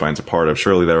that Chris Pine's a part of,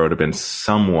 surely there would have been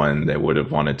someone that would have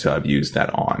wanted to have used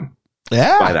that on.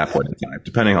 Yeah. By that point in time,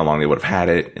 depending how long they would have had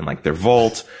it in like their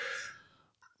vault.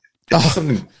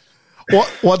 Something.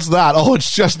 What's that? Oh,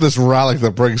 it's just this relic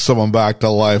that brings someone back to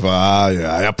life.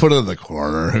 Yeah, I put it in the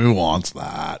corner. Who wants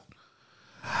that?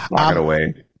 Lock it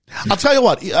away. I'll tell you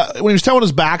what, when he was telling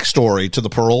his backstory to the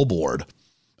parole board,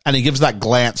 and he gives that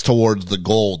glance towards the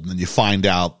gold, and then you find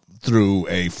out through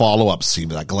a follow-up scene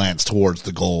that glance towards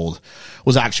the gold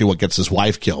was actually what gets his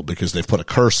wife killed, because they've put a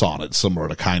curse on it, similar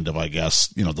to kind of, I guess,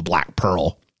 the Black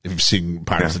Pearl, if you've seen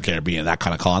Pirates of the Caribbean, that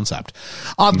kind of concept.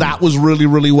 That was really,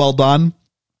 really well done.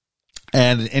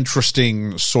 And an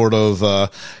interesting sort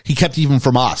of, he kept even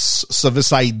from us. So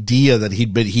this idea that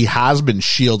he has been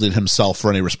shielding himself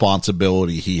for any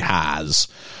responsibility he has,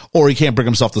 or he can't bring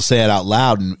himself to say it out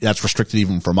loud, and that's restricted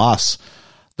even from us.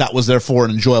 That was therefore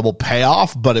an enjoyable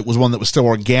payoff, but it was one that was still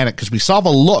organic, because we saw the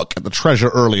look at the treasure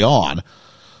early on.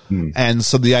 And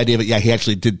so the idea that, yeah, he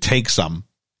actually did take some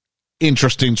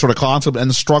interesting sort of concept, and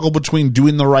the struggle between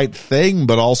doing the right thing,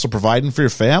 but also providing for your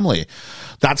family.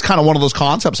 That's kind of one of those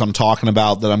concepts I'm talking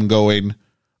about that I'm going,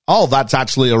 oh, that's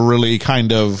actually a really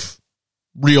kind of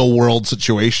real world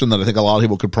situation that I think a lot of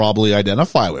people could probably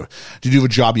identify with. Do you do a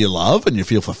job you love and you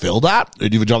feel fulfilled at, or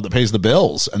do you have a job that pays the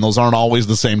bills? And those aren't always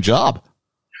the same job.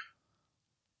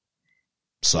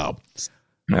 So,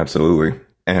 absolutely.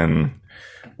 And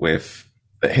with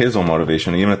his own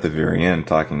motivation, even at the very end,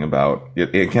 talking about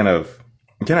it kind of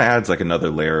adds like another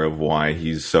layer of why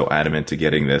he's so adamant to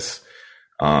getting this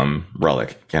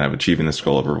relic, kind of achieving this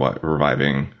goal of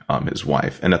reviving his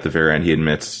wife. And at the very end, he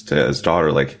admits to his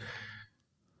daughter, like,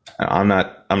 I'm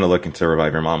not looking to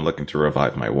revive your mom, I'm looking to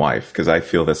revive my wife, because I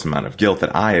feel this amount of guilt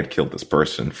that I had killed this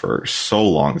person for so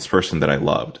long, this person that I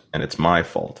loved, and it's my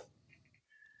fault.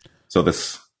 So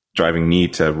this driving me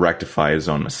to rectify his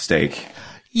own mistake.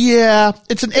 Yeah,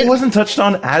 it wasn't touched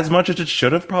on as much as it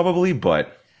should have, probably,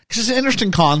 but it's an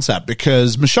interesting concept,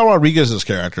 because Michelle Rodriguez's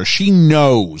character, she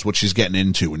knows what she's getting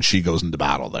into when she goes into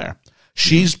battle there.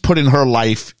 She's putting her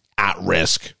life at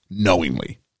risk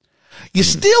knowingly. You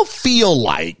still feel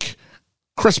like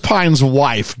Chris Pine's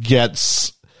wife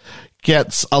gets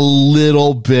a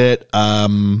little bit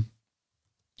hard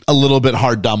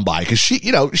done by, because she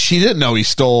didn't know he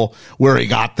stole, where he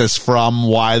got this from,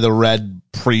 why the Red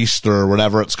Priest or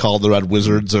whatever it's called, the Red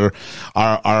Wizards are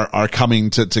coming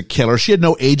to kill her. She had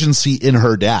no agency in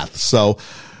her death. So,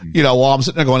 while I'm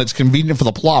sitting there going, it's convenient for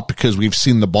the plot because we've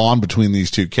seen the bond between these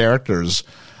two characters.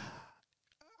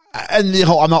 And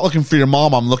I'm not looking for your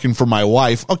mom, I'm looking for my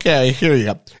wife. Okay, I hear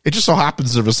you. It just so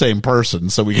happens they're the same person.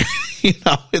 So we,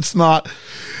 it's not.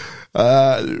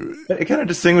 It kind of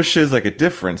distinguishes like a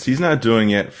difference. He's not doing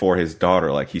it for his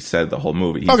daughter, like he said the whole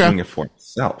movie. He's doing it for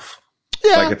himself.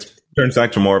 Yeah, like it turns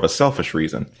out to more of a selfish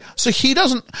reason. So he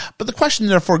doesn't. But the question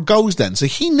therefore goes then. So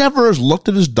he never has looked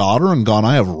at his daughter and gone,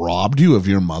 "I have robbed you of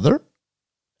your mother."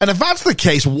 And if that's the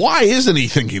case, why isn't he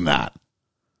thinking that?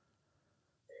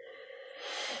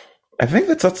 I think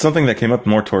that's something that came up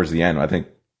more towards the end. I think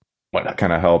what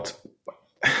kind of helped.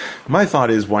 My thought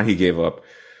is why he gave up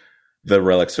the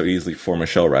relic so easily for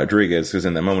Michelle Rodriguez, because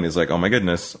in that moment he's like, oh my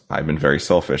goodness, I've been very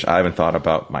selfish. I haven't thought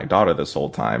about my daughter this whole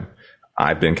time.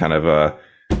 I've been kind of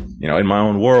in my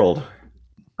own world.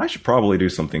 I should probably do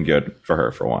something good for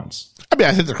her for once. I mean,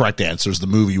 I think the correct answer is the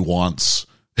movie wants.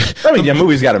 I mean,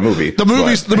 movie's got a movie. The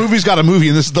movie's got a movie,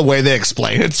 and this is the way they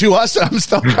explain it to us. I'm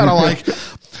still kind of like,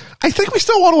 I think we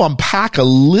still want to unpack a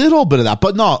little bit of that,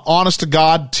 but no, honest to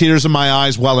God, tears in my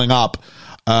eyes welling up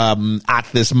at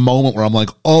this moment where I'm like,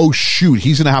 oh shoot,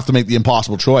 he's going to have to make the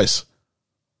impossible choice.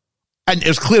 And it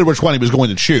was clear which one he was going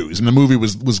to choose, and the movie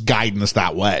was guiding us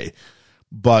that way.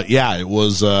 But yeah, it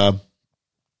was, I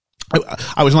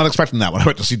was not expecting that when I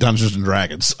went to see Dungeons and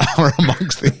Dragons or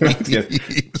Amongst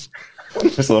Thieves.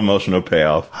 Just a little emotional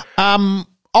payoff.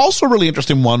 Also a really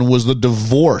interesting one was the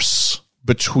divorce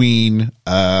between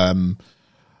Olga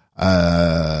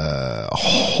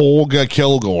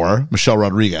Kilgore, Michelle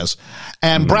Rodriguez,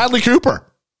 and Bradley Cooper.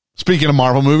 Speaking of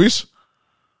Marvel movies.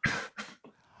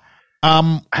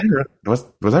 Was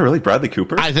that really Bradley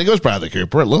Cooper? I think it was Bradley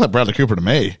Cooper. It looked like Bradley Cooper to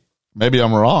me. Maybe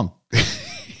I'm wrong.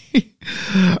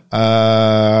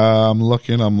 I'm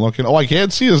looking. Oh, I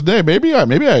can't see his name. Maybe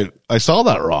I saw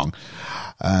that wrong.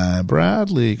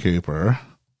 Bradley Cooper.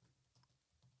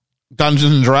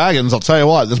 Dungeons and Dragons. I'll tell you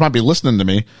what, this might be listening to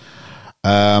me.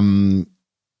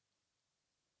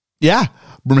 Yeah.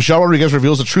 Michelle Rodriguez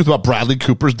reveals the truth about Bradley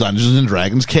Cooper's Dungeons and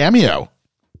Dragons cameo.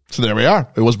 So there we are.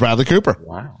 It was Bradley Cooper.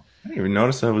 Wow. I didn't even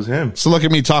notice that was him. So look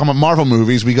at me talking about Marvel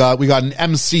movies. We got an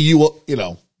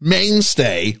MCU,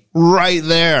 mainstay right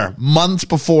there months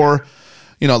before,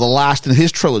 the last in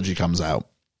his trilogy comes out.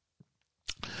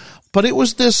 But it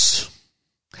was this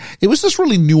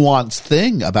really nuanced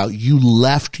thing about you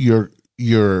left your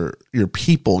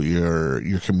people,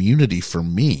 your community for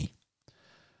me.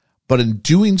 But in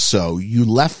doing so, you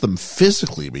left them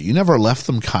physically, but you never left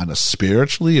them kind of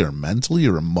spiritually or mentally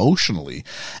or emotionally.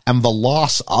 And the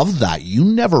loss of that, you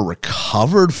never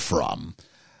recovered from.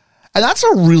 And that's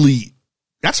a really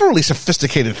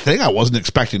sophisticated thing I wasn't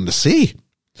expecting to see.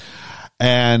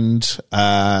 And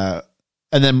then,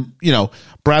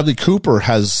 Bradley Cooper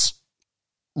has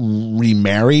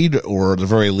remarried, or at the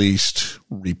very least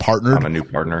repartnered. I'm a new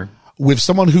partner. With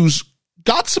someone who's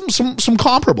got some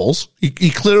comparables. He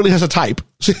clearly has a type.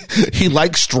 He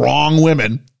likes strong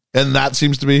women, and that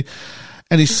seems to be.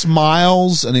 And he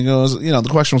smiles, and he goes, the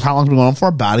question was, how long has it been going on for?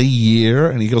 About a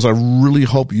year. And he goes, I really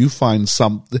hope you find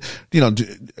something, does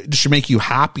she make you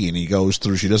happy? And he goes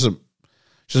through, she doesn't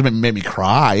make me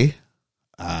cry.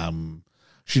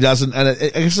 She doesn't, and I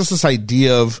guess it's this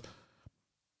idea of,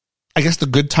 I guess the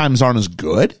good times aren't as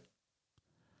good,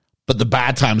 but the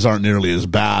bad times aren't nearly as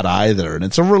bad either. And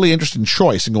it's a really interesting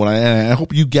choice. And I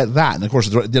hope you get that. And of course,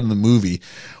 at the end of the movie,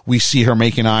 we see her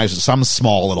making eyes at some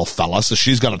small little fella. So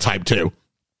she's got a type too.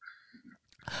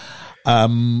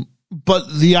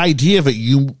 But the idea of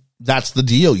it, that's the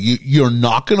deal. You're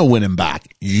not going to win him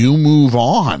back. You move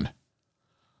on,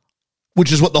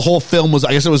 which is what the whole film was.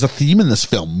 I guess it was a theme in this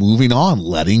film, moving on,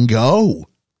 letting go.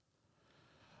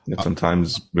 And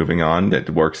sometimes moving on, it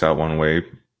works out one way,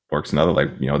 works another.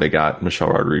 Like, they got Michelle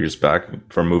Rodriguez back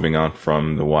for moving on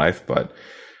from the wife, but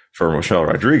for Michelle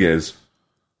Rodriguez,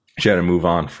 she had to move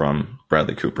on from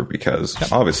Bradley Cooper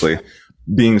because obviously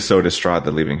being so distraught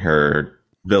that leaving her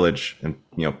village and,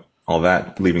 all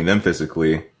that, leaving them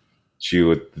physically, she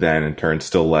would then in turn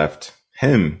still left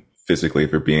him physically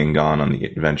for being gone on the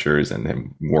adventures and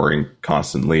him worrying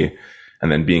constantly,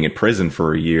 and then being in prison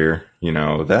for a year,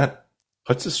 that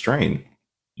puts a strain.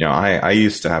 I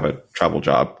used to have a travel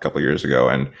job a couple of years ago,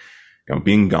 and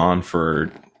being gone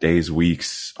for days,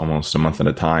 weeks, almost a month at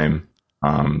a time,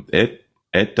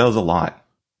 it does a lot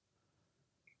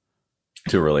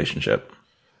to a relationship.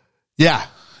 Yeah,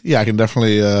 I can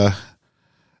definitely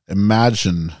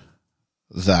imagine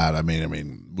that. I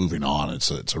mean, moving on, it's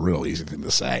a real easy thing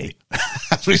to say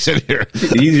as we sit here.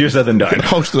 Easier said than done.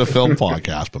 Hosting a film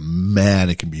podcast, but man,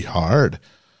 it can be hard.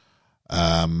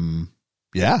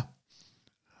 Yeah.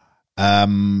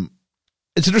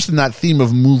 It's interesting that theme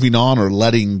of moving on or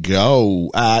letting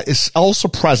go is also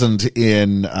present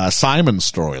in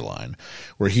Simon's storyline,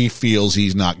 where he feels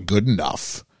he's not good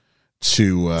enough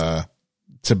to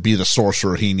be the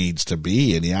sorcerer he needs to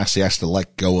be, and he actually has to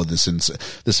let go of this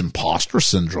imposter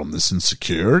syndrome, this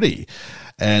insecurity.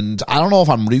 And I don't know if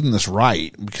I'm reading this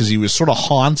right, because he was sort of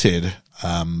haunted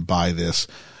by this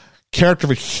character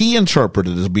that he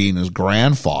interpreted as being his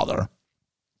grandfather.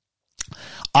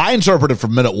 I interpreted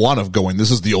from minute one of going, this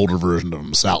is the older version of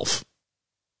himself.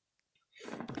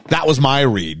 That was my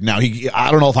read. Now,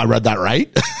 I don't know if I read that right.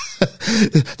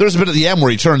 There's a bit at the end where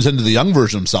he turns into the young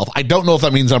version of himself. I don't know if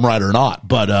that means I'm right or not,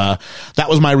 but that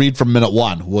was my read from minute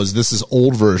one, was this is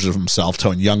old version of himself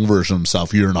telling young version of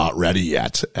himself, you're not ready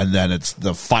yet. And then it's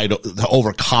the fight to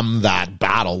overcome that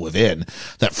battle within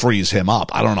that frees him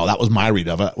up. I don't know. That was my read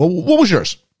of it. What was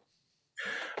yours?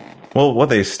 Well, what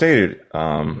they stated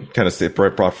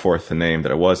brought forth the name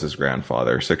that it was his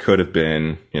grandfather. So it could have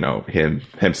been,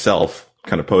 himself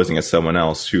kind of posing as someone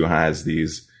else who has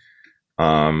these,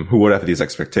 who would have these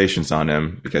expectations on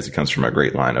him because he comes from a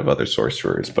great line of other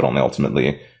sorcerers, but only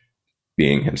ultimately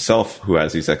being himself who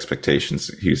has these expectations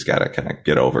he's got to kind of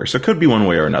get over. So it could be one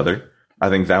way or another. I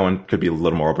think that one could be a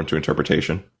little more open to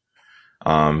interpretation.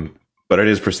 But it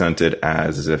is presented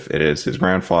as if it is his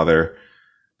grandfather,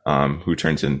 who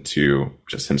turns into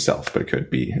just himself, but it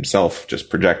could be himself just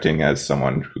projecting as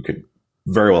someone who could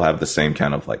very well have the same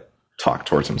kind of like talk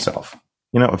towards himself.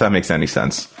 If that makes any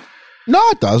sense. No,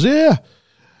 it does. Yeah.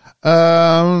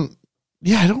 I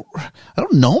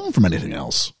don't know him from anything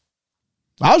else.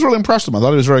 I was really impressed with him. I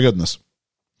thought he was very good in this.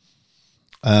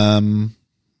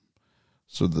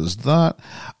 So there's that.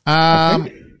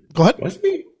 Go ahead. Was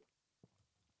he?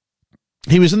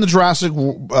 He was in the Jurassic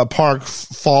Park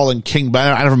Fallen Kingdom.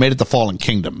 I never made it to Fallen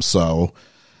Kingdom, so.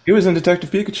 He was in Detective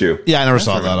Pikachu. Yeah, I never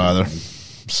saw that either.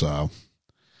 So,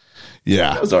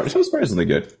 yeah. It was surprisingly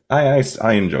good. I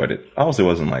enjoyed it. Obviously, it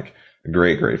wasn't like a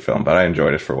great film, but I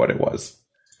enjoyed it for what it was.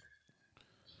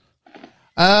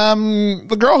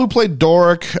 The girl who played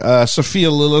Doric,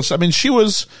 Sophia Lillis, I mean, she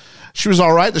was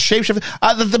all right. The shapeshifter,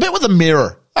 the bit with the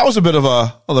mirror. That was a bit of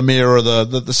the mirror,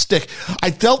 the stick.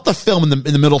 I felt the film in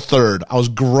the middle third. I was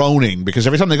groaning because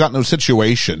every time they got into a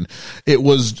situation, it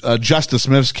was Justice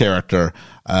Smith's character,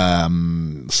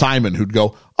 Simon, who'd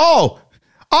go, "Oh,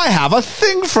 I have a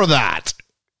thing for that,"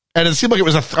 and it seemed like it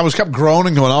was I was kept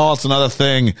groaning, going, "Oh, it's another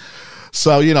thing."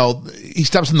 So he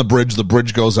steps in the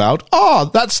bridge goes out. "Oh,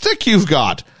 that stick you've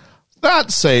got."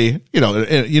 That's you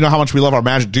know how much we love our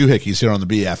magic do-hickeys here on the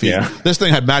BFE. Yeah. This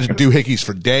thing had magic do-hickeys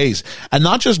for days. And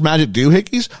not just magic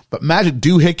do-hickeys, but magic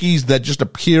do-hickeys that just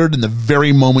appeared in the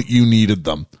very moment you needed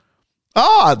them.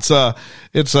 It's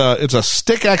a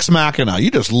stick ex machina.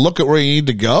 You just look at where you need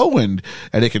to go and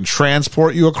it can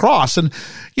transport you across. And,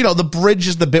 the bridge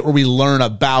is the bit where we learn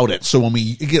about it. So when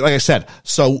like I said,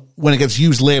 when it gets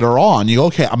used later on, you go,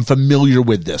 okay, I'm familiar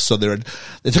with this. So they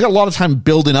took a lot of time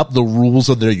building up the rules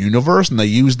of their universe, and they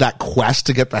used that quest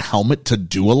to get the helmet to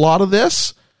do a lot of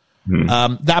this.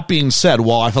 That being said,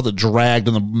 while I felt it dragged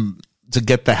to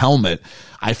get the helmet,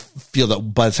 I feel that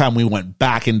by the time we went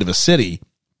back into the city,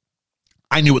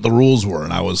 I knew what the rules were,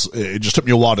 and it just took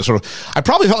me a while to I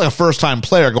probably felt like a first-time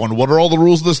player going, what are all the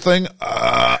rules of this thing?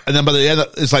 And then by the end,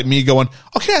 it's like me going,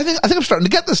 okay, I think I'm starting to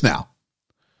get this now.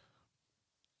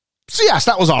 So yes,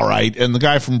 that was all right. And the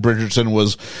guy from Bridgerton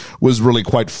was really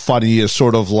quite funny as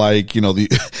sort of like,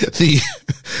 the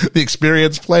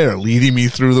experienced player leading me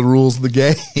through the rules of the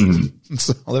game.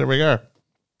 So there we go.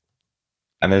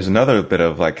 And there's another bit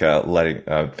of like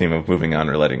a theme of moving on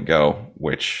or letting go,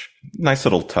 which nice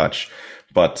little touch.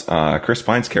 But Chris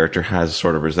Pine's character has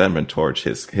sort of resentment towards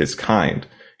his kind,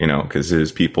 because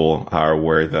his people are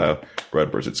where the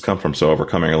red wizards come from. So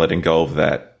overcoming or letting go of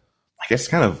that, I guess,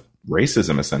 kind of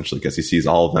racism, essentially, because he sees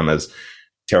all of them as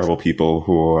terrible people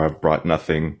who have brought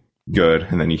nothing good.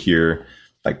 And then you hear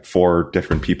like 4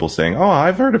 different people saying, "Oh,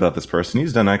 I've heard about this person.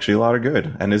 He's done actually a lot of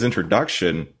good." And his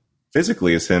introduction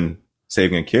physically is him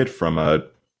saving a kid from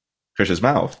Trish's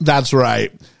mouth. That's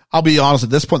right. I'll be honest, at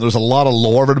this point, there's a lot of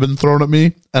lore that had been thrown at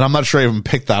me, and I'm not sure I even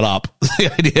picked that up. The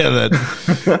idea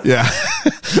that, yeah,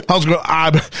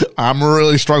 I'm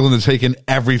really struggling to take in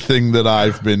everything that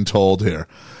I've been told here.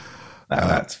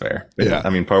 That's fair. But yeah. I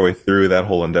mean, partway through that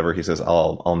whole endeavor, he says,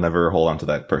 "I'll never hold on to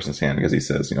that person's hand," because he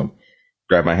says,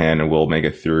 grab my hand and we'll make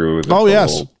it through the whole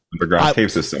underground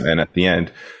cave system. And at the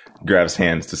end, grabs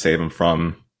hands to save him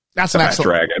from that's an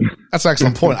excellent dragon. That's an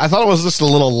excellent point. I thought it was just a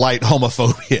little light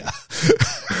homophobia.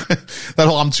 That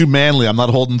whole, I'm too manly, I'm not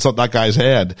holding that guy's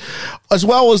hand. As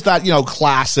well as that,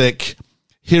 classic,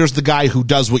 here's the guy who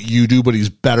does what you do, but he's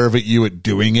better at you at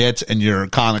doing it, and you're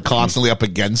kind of constantly up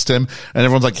against him, and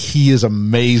everyone's like, he is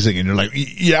amazing, and you're like,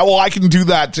 yeah, well, I can do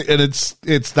that, and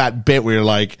it's that bit where you're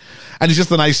like, and he's just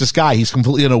the nicest guy, he's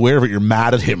completely unaware of it, you're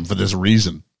mad at him for this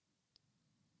reason.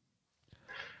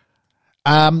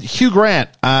 Hugh Grant,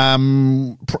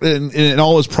 in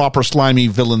all his proper slimy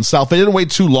villain self, it didn't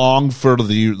wait too long for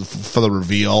the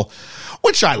reveal,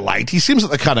 which I liked. He seems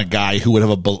like the kind of guy who would have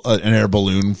an air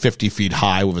balloon 50 feet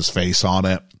high with his face on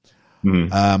it.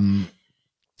 Mm-hmm.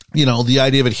 The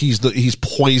idea that he's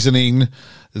poisoning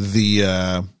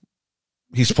the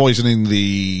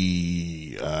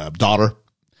daughter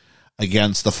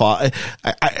against the father.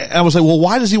 I was like, well,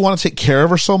 why does he want to take care of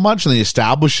her so much? And he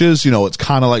establishes, it's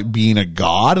kind of like being a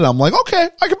god. And I'm like, okay,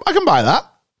 I can buy that.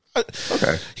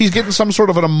 Okay. He's getting some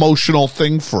sort of an emotional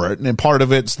thing for it. And part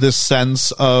of it's this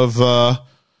sense of,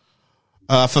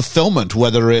 fulfillment,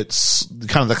 whether it's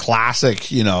kind of the classic,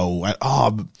 I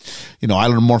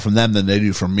learn more from them than they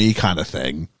do from me kind of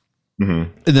thing.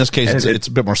 Mm-hmm. In this case, it's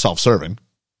a bit more self-serving.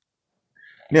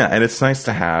 Yeah, and it's nice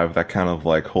to have that kind of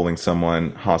like holding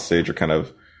someone hostage, or kind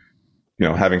of,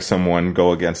 having someone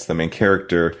go against the main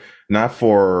character, not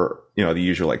for, the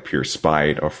usual like pure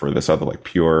spite, or for this other like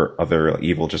pure other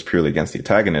evil just purely against the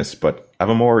antagonist, but have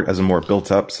as a more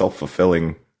built up,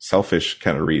 self-fulfilling, selfish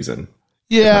kind of reason.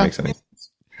 Yeah. If that makes any sense.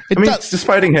 It's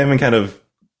despiting him and kind of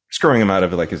screwing him out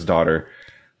of like his daughter,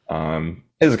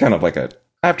 is kind of like a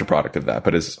after product of that.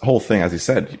 But his whole thing, as he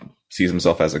said, he sees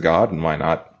himself as a god, and why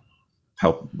not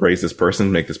help raise this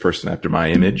person, make this person after my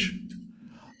image.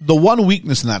 The one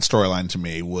weakness in that storyline to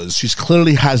me was she's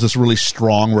clearly has this really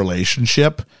strong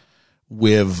relationship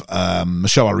with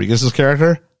Michelle Rodriguez's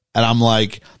character. And I'm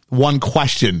like, one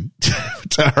question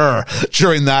to her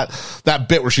during that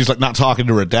bit where she's like not talking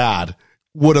to her dad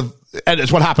would have, and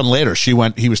it's what happened later. He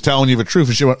was telling you the truth,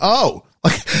 and she went, oh,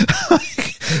 like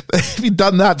if he'd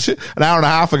done that an hour and a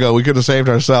half ago, we could have saved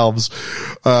ourselves,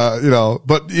 but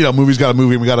movie's got a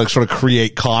movie, and we got to sort of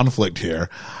create conflict here.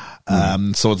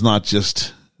 So it's not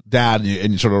just dad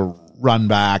and you sort of run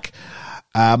back.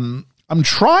 I'm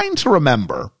trying to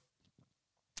remember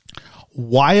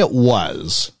why it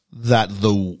was that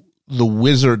the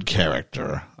wizard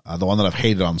character, the one that I've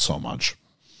hated on so much,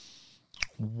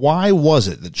 why was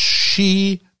it that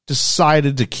she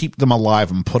decided to keep them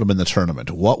alive and put them in the tournament?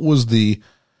 What was the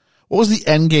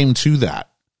end game to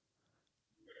that?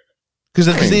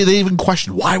 Because they even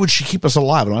questioned, why would she keep us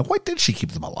alive? And I'm like, why did she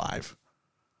keep them alive?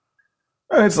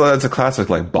 It's a classic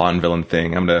like Bond villain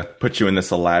thing. I'm going to put you in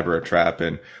this elaborate trap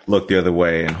and look the other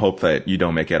way and hope that you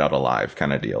don't make it out alive,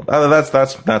 kind of deal.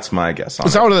 That's my guess on it.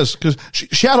 That's how it is, because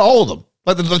she had all of them.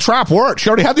 Like the trap worked. She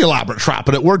already had the elaborate trap,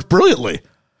 and it worked brilliantly.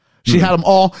 She had them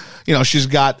all. She's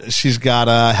got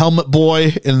a Helmet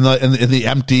Boy in the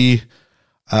empty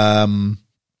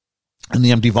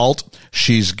vault.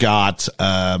 She's got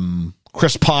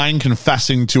Chris Pine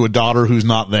confessing to a daughter who's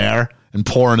not there and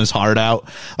pouring his heart out.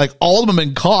 Like, all of them have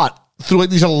been caught through like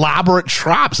these elaborate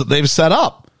traps that they've set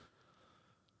up.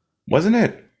 Wasn't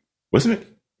it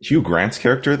Hugh Grant's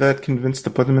character that convinced to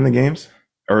put them in the games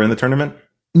or in the tournament?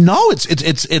 No,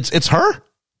 it's her.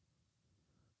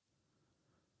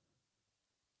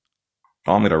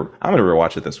 I'm gonna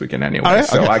rewatch it this weekend anyway, right,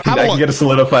 so okay. I can get a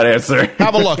solidified answer.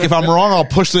 Have a look. If I'm wrong, I'll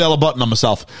push the yellow button on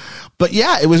myself. But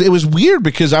yeah, it was weird,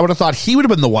 because I would have thought he would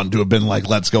have been the one to have been like,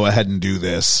 let's go ahead and do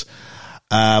this.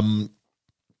 I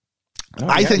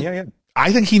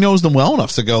think he knows them well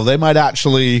enough to go, they might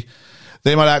actually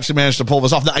manage to pull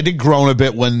this off. Now, I did groan a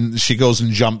bit when she goes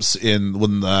and jumps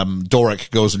when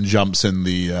Doric goes and jumps in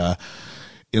the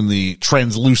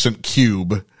translucent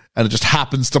cube, and it just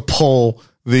happens to pull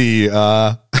the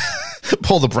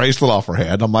bracelet off her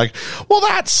hand. I'm like, well,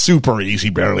 that's super easy,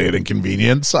 barely an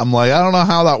inconvenience. I'm like, I don't know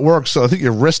how that works. So I think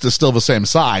your wrist is still the same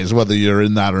size, whether you're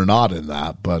in that or not in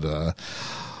that. But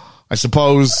I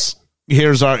suppose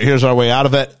here's our way out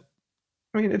of it.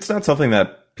 I mean, it's not something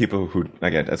that people who,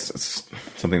 again, it's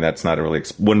something that's not really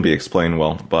wouldn't be explained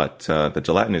well. But the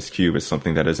gelatinous cube is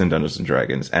something that is in Dungeons and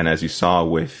Dragons, and as you saw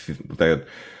with the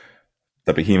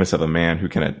behemoth of a man who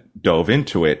kind of dove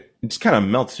into it, it just kind of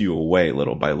melts you away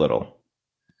little by little.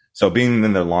 So being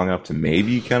in there long enough to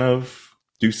maybe kind of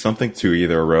do something to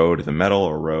either erode the metal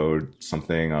or erode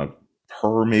something,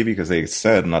 her, maybe, because they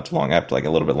said not too long after, like a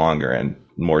little bit longer, and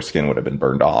more skin would have been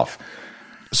burned off.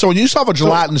 So when you saw a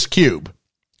gelatinous cube,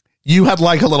 you had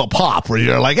like a little pop where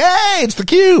you're like, hey, it's the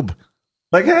cube.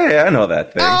 Like, hey, I know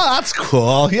that thing. Oh, that's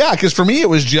cool. Yeah, because for me, it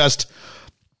was just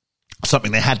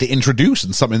something they had to introduce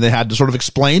and something they had to sort of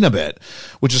explain a bit,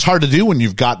 which is hard to do when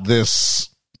you've got this,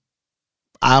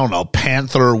 I don't know,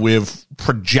 panther with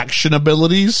projection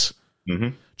abilities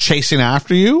chasing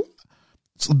after you.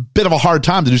 It's a bit of a hard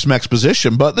time to do some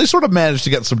exposition, but they sort of managed to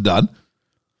get some done.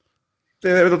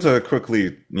 They were able to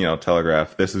quickly,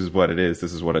 telegraph, this is what it is,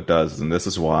 this is what it does, and this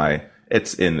is why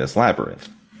it's in this labyrinth.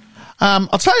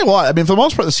 I'll tell you what, I mean, for the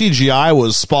most part, the CGI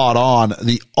was spot on.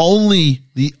 The only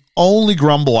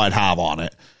grumble I'd have on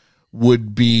it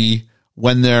would be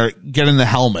when they're getting the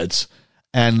helmets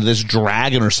and this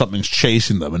dragon or something's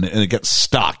chasing them and it gets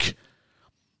stuck.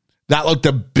 That looked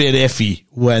a bit iffy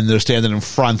when they're standing in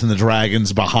front and the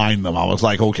dragon's behind them. I was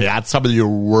like, okay, that's some of your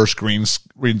worst green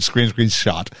screen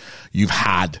shot you've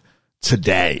had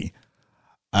today.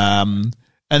 And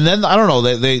then, I don't know,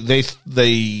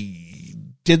 they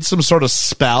did some sort of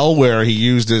spell where he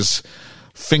used his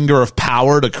finger of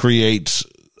power to create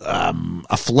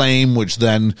a flame, which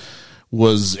then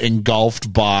was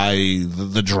engulfed by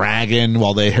the dragon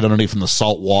while they hid underneath in the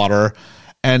salt water.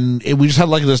 And we just had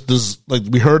like this, like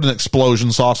we heard an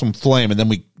explosion, saw some flame, and then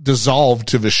we dissolved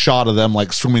to this shot of them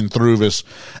like swimming through this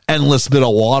endless bit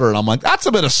of water. And I'm like, that's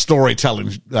a bit of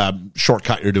storytelling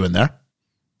shortcut you're doing there.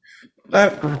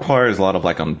 That requires a lot of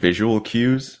like on visual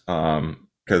cues.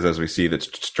 Because as we see, the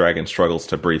dragon struggles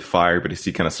to breathe fire, but you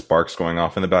see kind of sparks going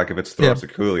off in the back of its throat. So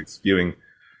clearly it's spewing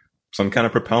some kind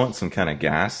of propellant, some kind of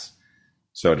gas.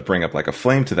 So to bring up like a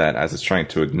flame to that as it's trying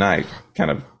to ignite,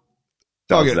 kind of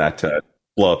does that to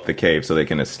blow up the cave so they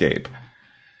can escape.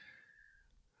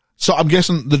 So I'm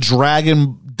guessing the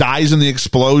dragon dies in the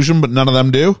explosion, but none of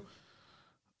them do?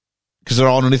 Because they're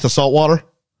all underneath the salt water?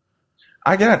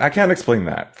 I can't explain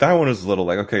that. That one is a little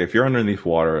like, okay, if you're underneath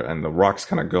water and the rocks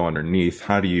kind of go underneath,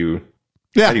 how do you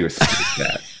escape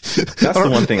that? That's the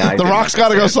one thing the rocks got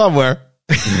to go somewhere.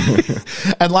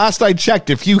 And last I checked,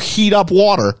 if you heat up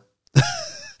water,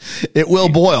 it will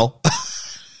boil.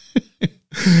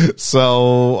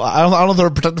 So I don't know if they're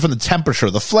protected from the temperature.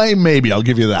 The flame, maybe, I'll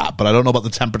give you that, but I don't know about the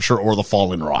temperature or the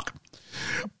falling rock.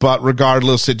 But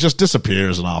regardless, it just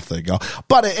disappears and off they go.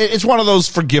 But it's one of those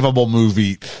forgivable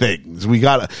movie things. We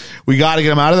gotta get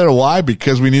them out of there. Why?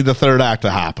 Because we need the third act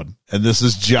to happen, and this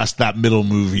is just that middle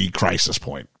movie crisis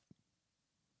point.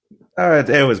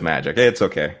 It was magic. It's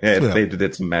okay. They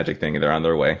did some magic thing, and they're on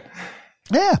their way.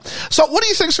 Yeah. So, what do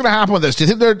you think's going to happen with this? Do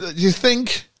you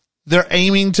think they're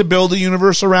aiming to build a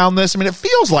universe around this? I mean, it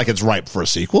feels like it's ripe for a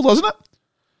sequel, doesn't it?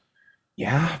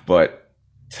 Yeah, but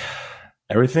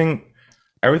everything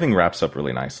wraps up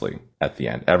really nicely at the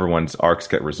end. Everyone's arcs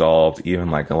get resolved,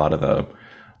 even like a lot of the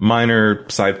minor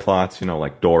side plots,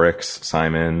 like Dorix,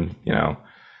 Simon,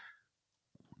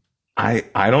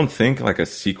 I don't think like a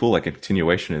sequel, like a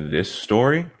continuation of this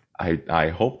story. I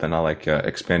hope that not like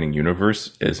expanding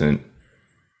universe isn't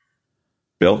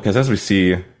built, because as we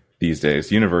see these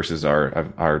days, universes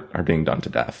are being done to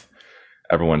death.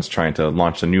 Everyone's trying to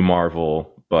launch a new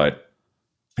Marvel, but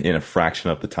in a fraction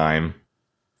of the time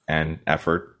and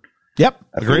effort. Yep.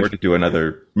 If we were to do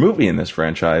another movie in this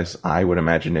franchise, I would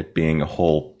imagine it being a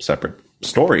whole separate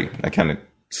story. That kind of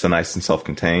it's nice and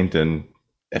self-contained, and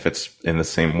if it's in the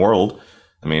same world,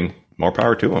 I mean, more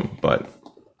power to them. But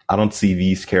I don't see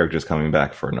these characters coming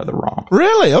back for another Raw.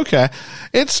 Really? Okay.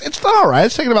 It's done all right.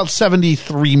 It's taken about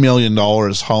 $73 million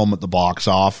home at the box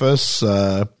office.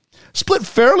 Split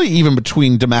fairly even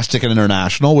between domestic and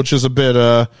international, which is a bit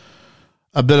of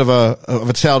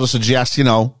a tale to suggest,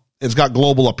 it's got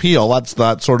global appeal. That's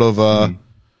that sort of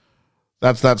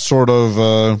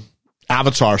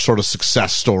Avatar sort of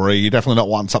success story. You definitely don't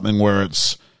want something where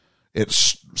it's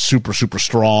super, super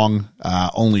strong,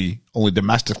 only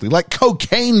domestically, like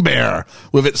Cocaine Bear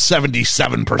with its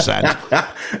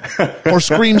 77%, or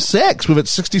Scream 6 with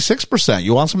its 66%.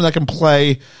 You want something that can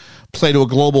play to a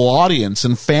global audience,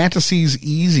 and fantasy's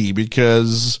easy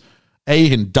because A, you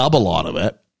can dub a lot of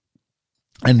it,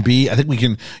 and B, I think we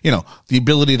can, the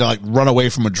ability to like run away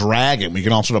from a dragon, we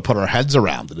can all sort of put our heads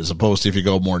around it, as opposed to if you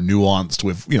go more nuanced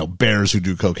with, bears who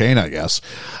do cocaine, I guess.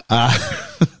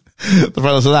 The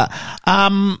premise of that.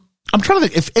 I'm trying to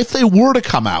think if they were to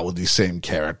come out with these same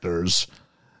characters,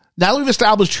 now that we've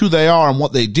established who they are and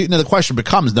what they do, now the question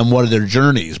becomes then what are their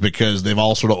journeys, because they've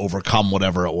all sort of overcome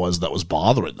whatever it was that was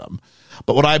bothering them.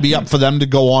 But would I be up for them to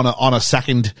go on a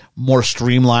second, more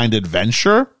streamlined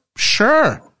adventure?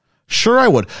 Sure. Sure, I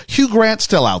would. Hugh Grant's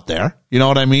still out there. You know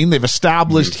what I mean? They've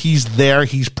established he's there.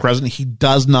 He's present. He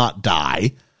does not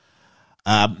die.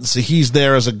 So he's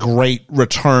there as a great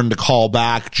return to call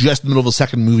back just in the middle of the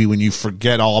second movie when you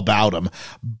forget all about him.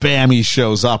 Bam, he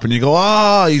shows up and you go,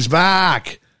 oh, he's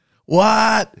back.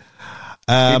 What?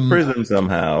 In prison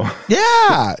somehow.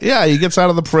 Yeah, he gets out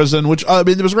of the prison, which, I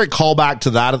mean, there was a great callback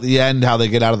to that at the end, how they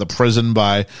get out of the prison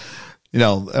by, you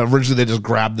know, originally they just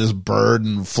grab this bird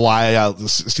and fly out,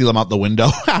 steal him out the window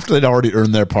after they'd already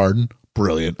earned their pardon.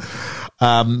 Brilliant.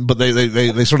 But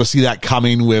they sort of see that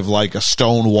coming with like a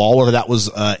stone wall, whether that was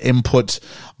input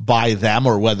by them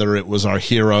or whether it was our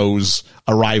heroes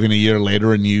arriving a year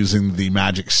later and using the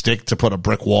magic stick to put a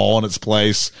brick wall in its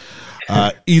place.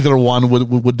 Either one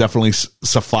would definitely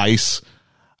suffice.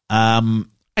 I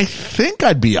think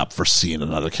I'd be up for seeing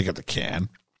another kick at the can.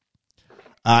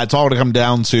 It's all going to come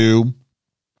down to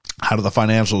how do the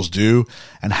financials do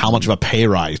and how much of a pay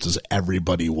rise does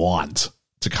everybody want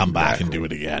to come back and do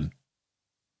it again.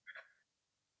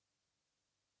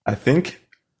 I think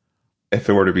if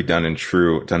it were to be done in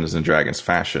true Dungeons and Dragons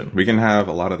fashion, we can have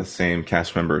a lot of the same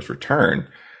cast members return,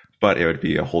 but it would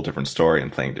be a whole different story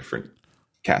and playing different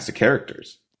cast of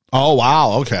characters. Oh,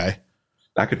 wow. Okay.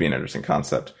 That could be an interesting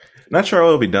concept. Not sure how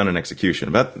it'll be done in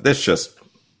execution, but that's just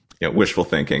wishful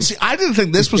thinking. See, I didn't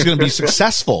think this was going to be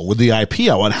successful with the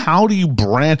IPO. And how do you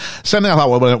brand? Same thing I thought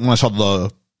when I saw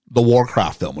the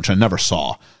Warcraft film, which I never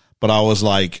saw, but I was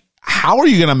like, how are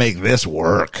you going to make this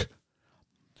work?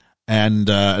 And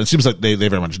it seems like they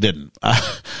very much didn't.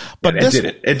 But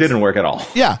it didn't work at all.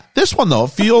 Yeah, this one though,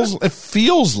 it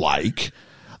feels like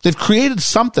they've created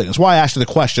something. That's why I asked you the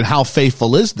question, how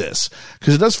faithful is this?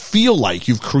 Because it does feel like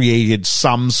you've created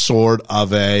some sort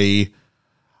of a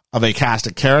cast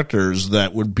of characters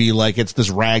that would be like it's this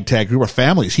ragtag group of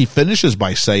families. He finishes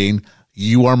by saying,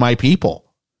 "You are my people."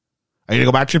 Are you going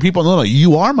to go back to your people? No,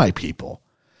 you are my people.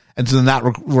 And so then that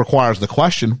requires the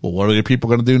question, well, what are your people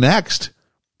going to do next?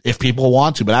 If people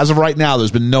want to. But as of right now,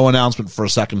 there's been no announcement for a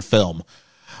second film.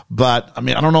 But, I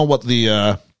mean, I don't know what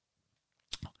if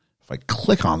I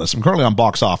click on this, I'm currently on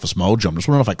Box Office Mojo. I'm just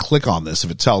wondering if I click on this,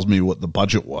 if it tells me what the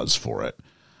budget was for it.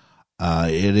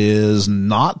 It is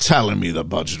not telling me the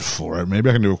budget for it. Maybe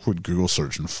I can do a quick Google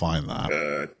search and find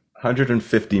that.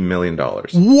 $150 million.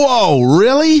 Whoa,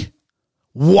 really?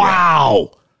 Wow.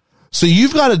 Yeah. So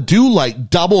you've got to do like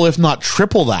double, if not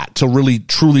triple that to really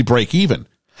truly break even.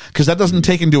 Because that doesn't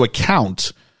take into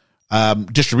account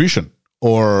distribution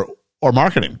or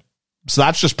marketing. So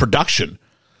that's just production.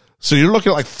 So you're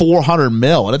looking at like 400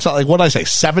 mil. And it's not like, what did I say,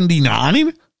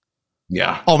 79?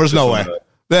 Yeah. Oh, there's no way.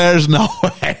 There's no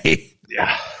way.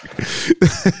 Yeah.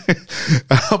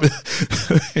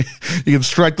 You can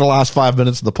strike the last 5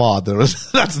 minutes of the pod.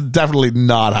 That's definitely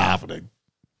not happening.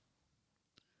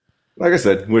 Like I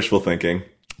said, wishful thinking.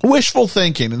 Wishful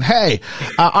thinking. And hey,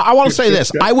 I want to say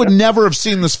this. I would never have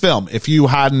seen this film if you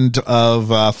hadn't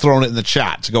have thrown it in the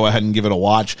chat to go ahead and give it a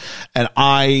watch. And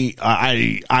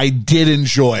I did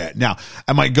enjoy it. Now,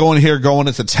 am I going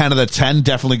it's a 10 out of 10?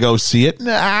 Definitely go see it.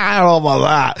 Nah, I don't know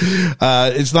about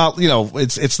that. It's not,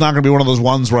 it's not going to be one of those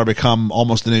ones where I become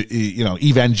almost an,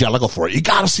 evangelical for it. You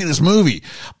got to see this movie.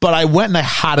 But I went and I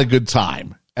had a good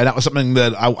time. And that was something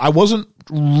that I wasn't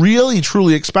really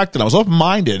truly expecting. I was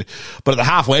open-minded, but at the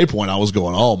halfway point, I was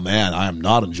going, oh man, I am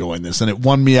not enjoying this. And it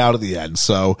won me out at the end.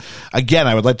 So again,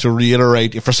 I would like to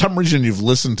reiterate, if for some reason you've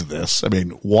listened to this, I mean,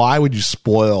 why would you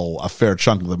spoil a fair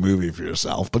chunk of the movie for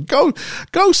yourself? But go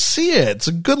see it. It's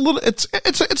a good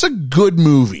it's a good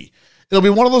movie. It'll be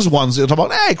one of those ones that'll talk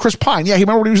about, hey, Chris Pine. Yeah, he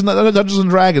remember he was in the Dungeons and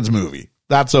Dragons movie.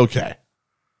 That's okay.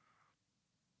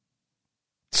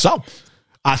 So,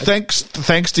 thanks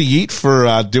to Yeet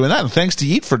for doing that, and thanks to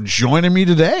Yeet for joining me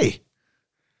today.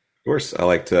 Of course, I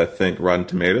like to thank Rotten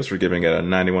Tomatoes for giving it a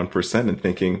 91% and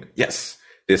thinking, yes,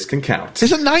 this can count.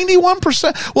 Is it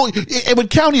 91%? Well, it would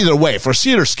count either way. For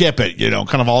see it or skip it,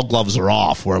 kind of all gloves are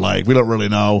off. We're like, we don't really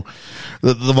know.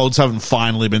 The votes haven't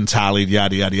finally been tallied,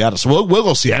 yada, yada, yada. So we'll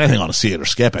go see anything on a see it or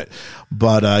skip it.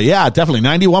 But yeah, definitely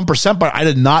 91%, but I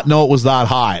did not know it was that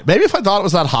high. Maybe if I thought it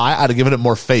was that high, I'd have given it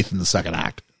more faith in the second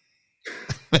act.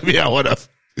 Maybe I would have.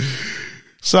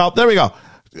 So there we go.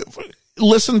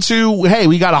 Listen to, hey,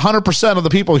 we got 100% of the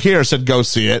people here said go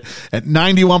see it, and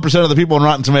 91% of the people in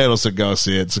Rotten Tomatoes said go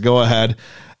see it. So go ahead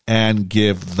and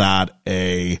give that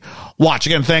a watch.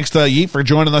 Again, thanks to Yeet for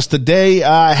joining us today.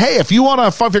 Hey, if you want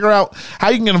to figure out how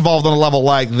you can get involved on a level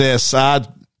like this,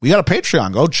 we got a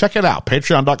Patreon. Go check it out.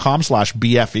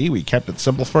 Patreon.com/BFE. We kept it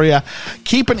simple for you.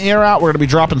 Keep an ear out. We're going to be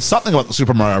dropping something about the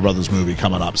Super Mario Brothers movie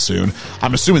coming up soon.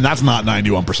 I'm assuming that's not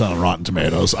 91% on Rotten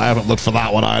Tomatoes. I haven't looked for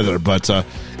that one either, but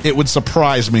it would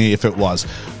surprise me if it was.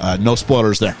 No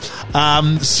spoilers there.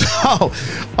 So,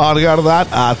 on account of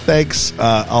that, thanks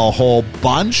a whole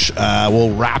bunch.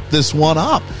 We'll wrap this one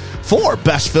up. For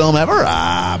Best Film Ever,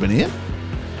 I've been Ian.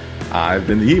 I've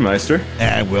been the Yeetmeister.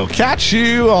 And we'll catch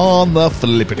you on the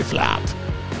flippity flop.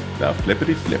 The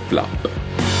flippity flip flop.